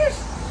have finished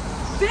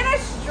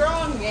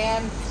strong,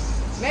 man.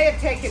 May have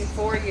taken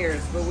 4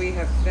 years, but we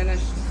have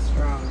finished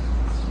strong.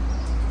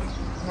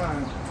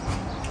 Right.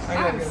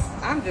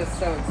 I'm just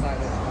so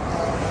excited.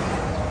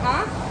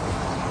 Huh?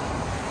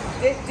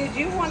 Did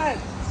you want to?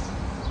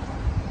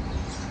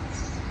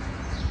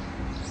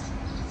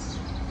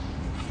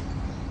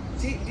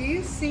 Do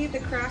you see the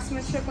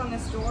craftsmanship on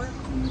this door?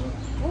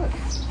 Look,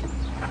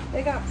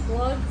 they got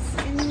plugs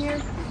in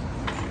here.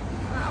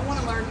 I want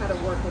to learn how to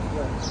work with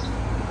wood.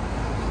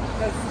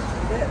 Because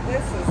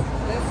this is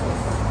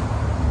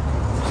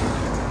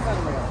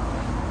unreal.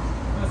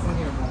 Listen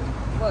here, buddy.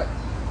 Look,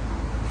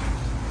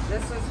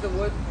 this is the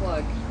wood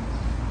plug.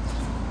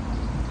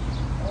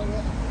 Oh,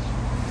 yeah.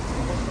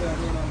 Hopefully I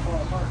don't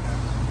fall apart now.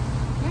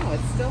 No,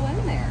 it's still in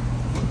there.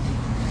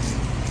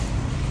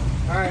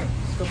 All right,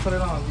 let's go put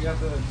it on. You got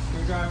the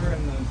screwdriver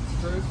and the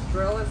screws?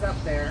 Drill is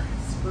up there.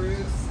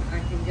 Screws, I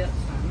can get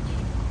some.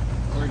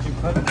 Where'd you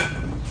put it?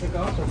 Took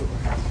off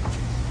everywhere.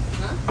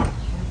 Huh?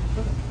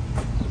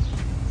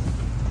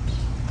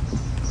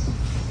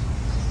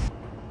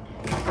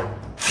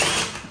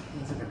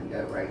 These are gonna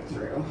go right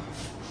through.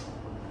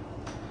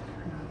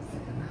 Not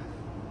thick enough.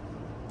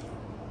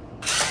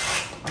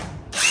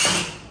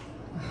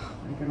 Oh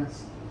my goodness.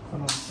 Put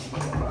on some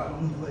on the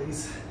bottom,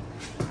 please.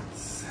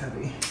 It's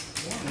heavy.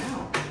 Yeah, now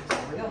it's a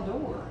real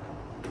door.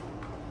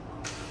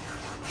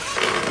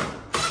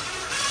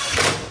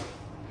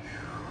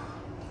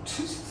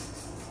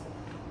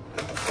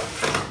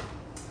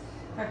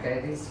 Okay,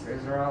 these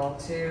screws are all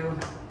two.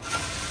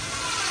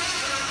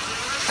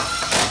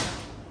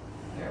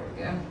 There we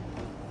go.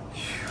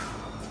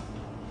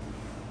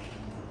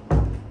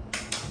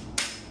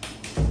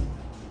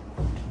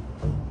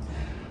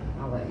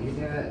 I'll let you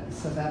do it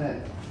so that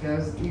it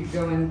goes, you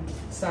go in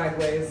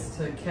sideways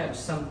to catch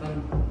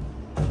something.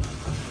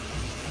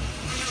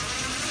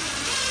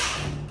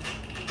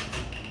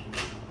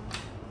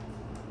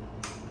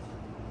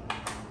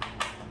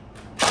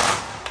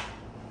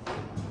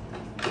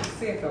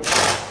 See if it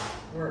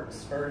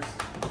works first.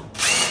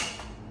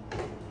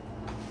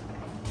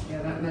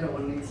 Yeah, that middle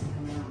one needs to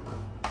come out.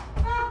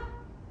 Ah!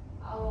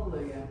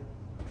 Hallelujah.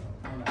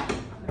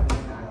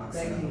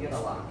 They can get a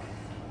lock.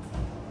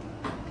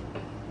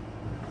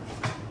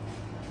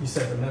 You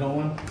said the middle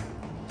one?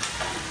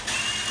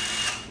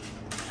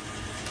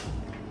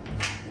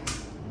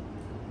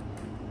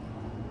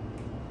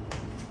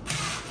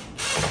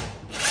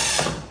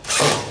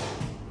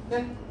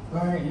 Okay.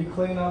 All right, you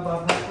clean up,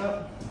 I'll pack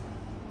up.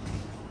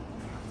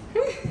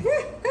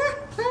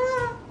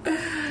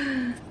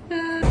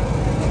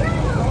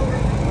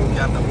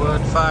 Got the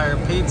wood fire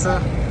pizza,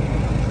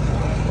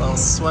 little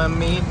swim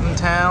meet in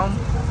town.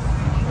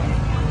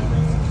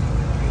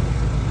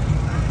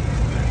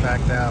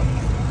 Backed out.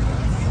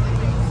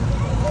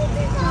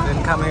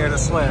 Didn't come here to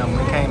swim,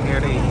 we came here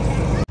to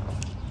eat.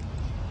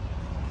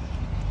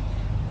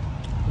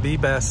 The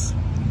best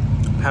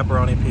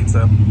pepperoni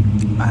pizza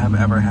I have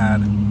ever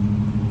had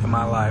in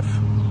my life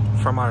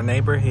from our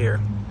neighbor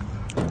here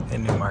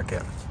in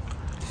Newmarket.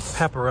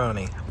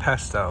 Pepperoni,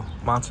 pesto,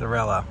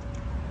 mozzarella.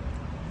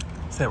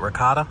 Is it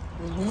ricotta?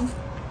 Mm-hmm.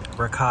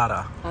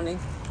 Ricotta. Honey.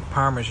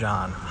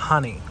 Parmesan,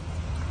 honey.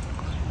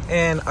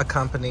 And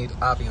accompanied,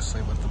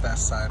 obviously, with the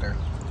best cider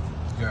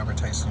you ever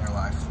tasted in your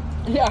life.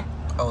 Yeah.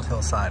 Old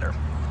Hill cider.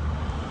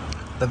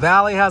 The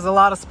Valley has a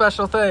lot of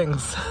special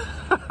things.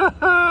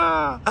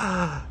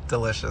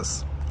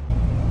 Delicious.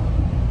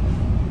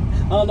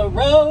 On the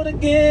road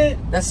again.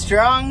 The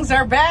Strongs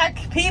are back,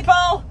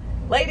 people.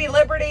 Lady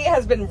Liberty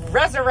has been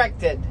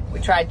resurrected. We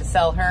tried to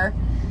sell her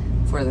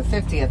for the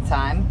 50th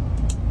time.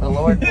 The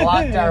Lord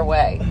blocked our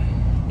way.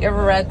 You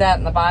ever read that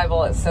in the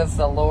Bible? It says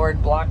the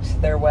Lord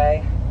blocked their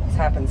way. It's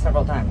happened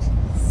several times.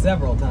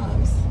 Several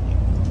times.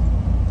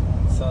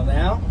 So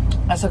now?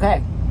 That's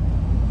okay.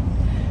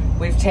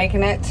 We've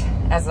taken it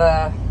as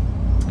a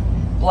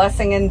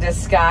blessing in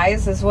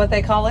disguise, is what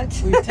they call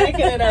it. We've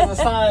taken it as a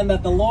sign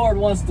that the Lord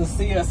wants to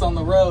see us on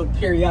the road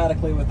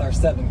periodically with our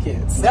 7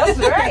 kids. That's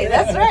right,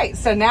 that's right.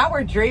 So now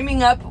we're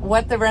dreaming up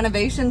what the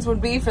renovations would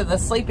be for the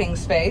sleeping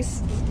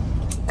space,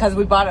 because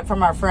we bought it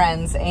from our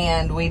friends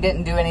and we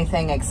didn't do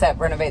anything except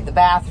renovate the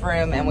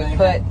bathroom, and we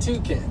put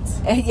 2 kids.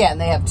 Yeah, and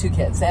they have 2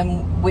 kids,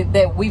 and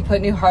we put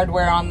new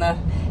hardware on the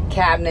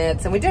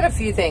cabinets, and we did a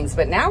few things,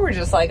 but now we're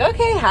just like,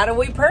 okay, how do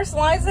we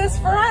personalize this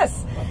for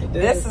us?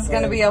 This is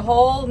going to be a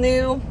whole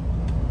new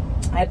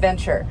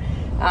adventure.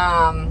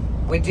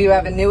 We do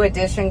have a new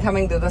addition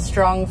coming to the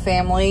Strong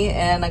family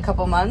in a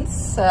couple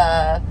months.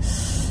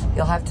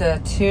 You'll have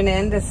to tune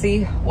in to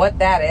see what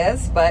that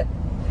is, but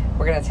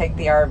we're going to take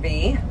the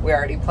RV. We're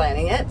already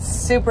planning it.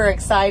 Super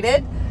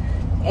excited.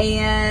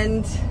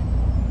 And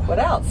what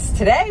else?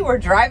 Today we're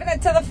driving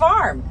it to the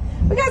farm.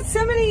 We got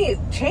so many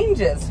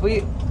changes.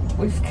 We've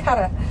got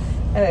to,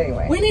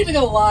 anyway. We need to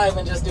go live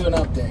and just do an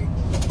update.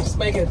 Just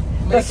make it.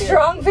 The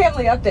Strong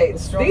Family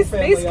updates.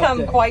 These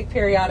come quite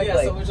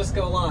periodically. Yeah, so we'll just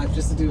go live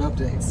just to do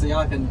updates, so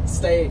y'all can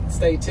stay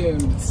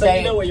tuned. So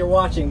you know what you're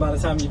watching by the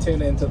time you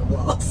tune into the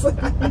vlogs.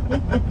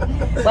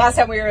 Last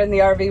time we were in the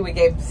RV, we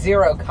gave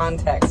 0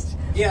 context.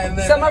 Yeah, and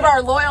then, some of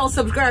our loyal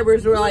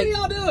subscribers were like,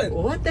 "What are y'all doing?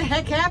 What the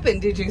heck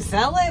happened? Did you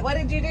sell it? What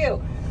did you do?"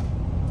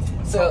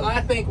 So I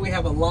think we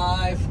have a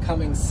live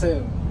coming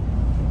soon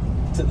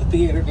to the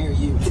theater near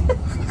you,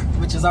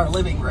 which is our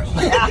living room.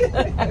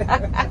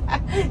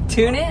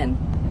 Tune in.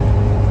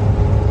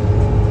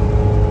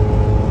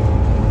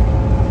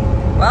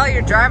 Well,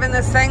 you're driving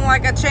this thing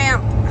like a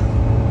champ.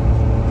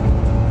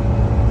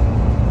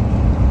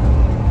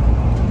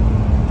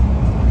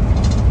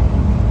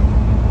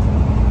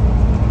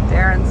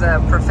 Darren's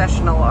a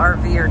professional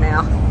RVer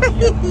now.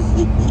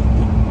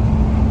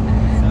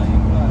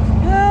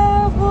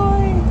 Oh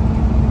boy.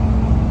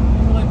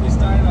 I feel like we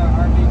started our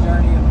RV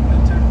journey in the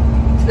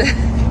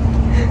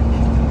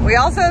winter. We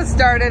also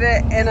started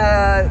it in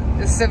a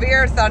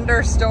severe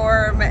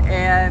thunderstorm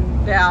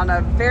and down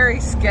a very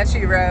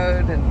sketchy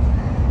road, and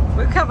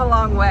we've come a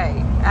long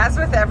way, as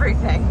with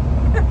everything.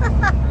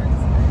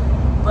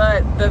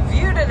 But the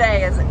view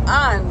today is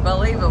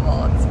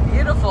unbelievable. It's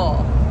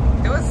beautiful.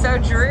 It was so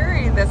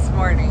dreary this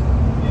morning.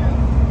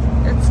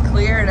 Yeah. It's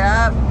cleared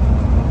up.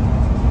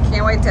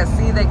 Can't wait to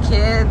see the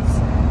kids.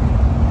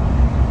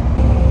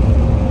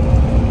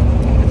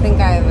 I think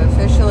I have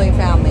officially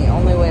found the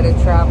only way to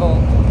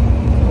travel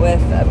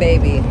with a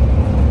baby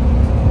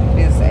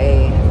is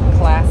a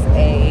Class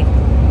A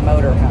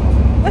motorhome.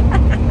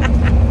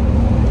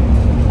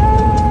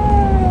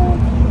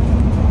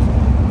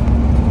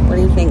 What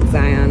do you think,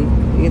 Zion?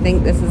 Do you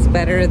think this is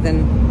better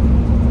than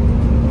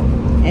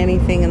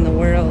anything in the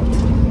world?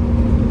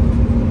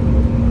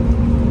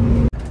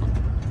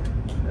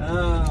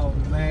 Oh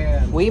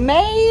man, we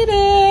made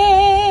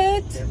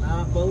it!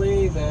 Cannot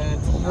believe it.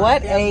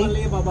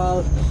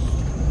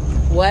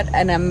 What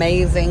an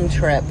amazing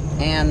trip,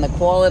 and the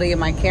quality of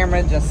my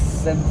camera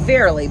just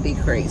severely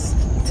decreased.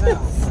 Oh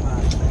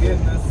my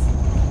goodness,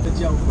 with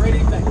your pretty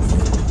face.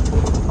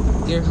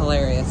 You're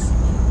hilarious.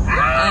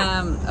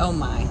 Oh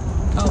my.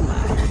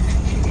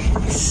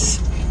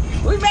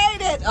 We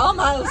made it!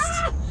 Almost!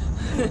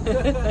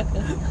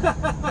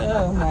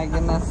 Oh my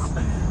goodness.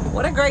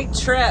 What a great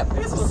trip.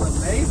 This was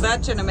amazing.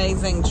 Such an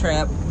amazing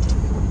trip.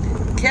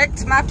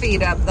 Kicked my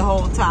feet up the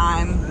whole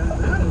time.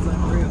 That is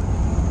unreal.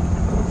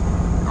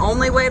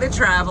 Only way to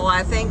travel,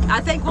 I think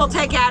we'll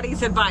take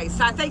Addie's advice.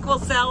 I think we'll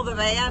sell the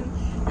van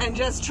and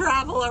just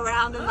travel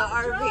around in the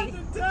RV. I'm trying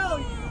to tell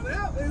you,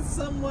 that is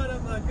somewhat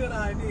of a good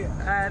idea.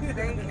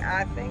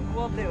 I think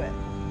we'll do it.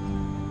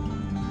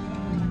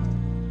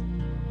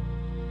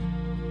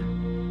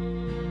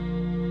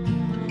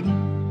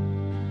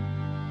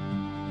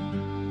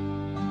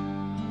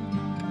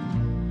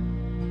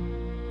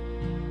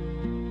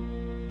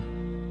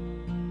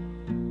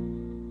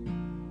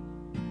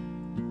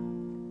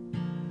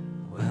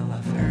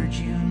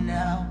 You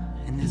now,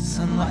 and it's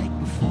unlike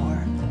before.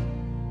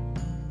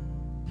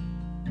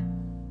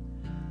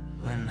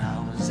 When I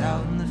was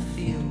out in the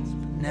fields,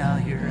 but now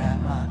you're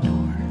at my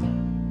door.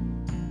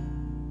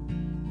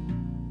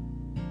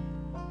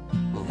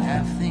 Well,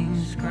 have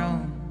things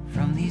grown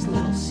from these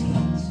little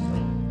seeds?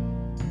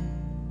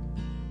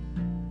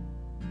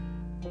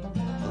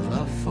 A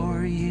love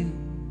for you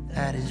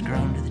that has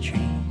grown to the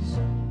trees.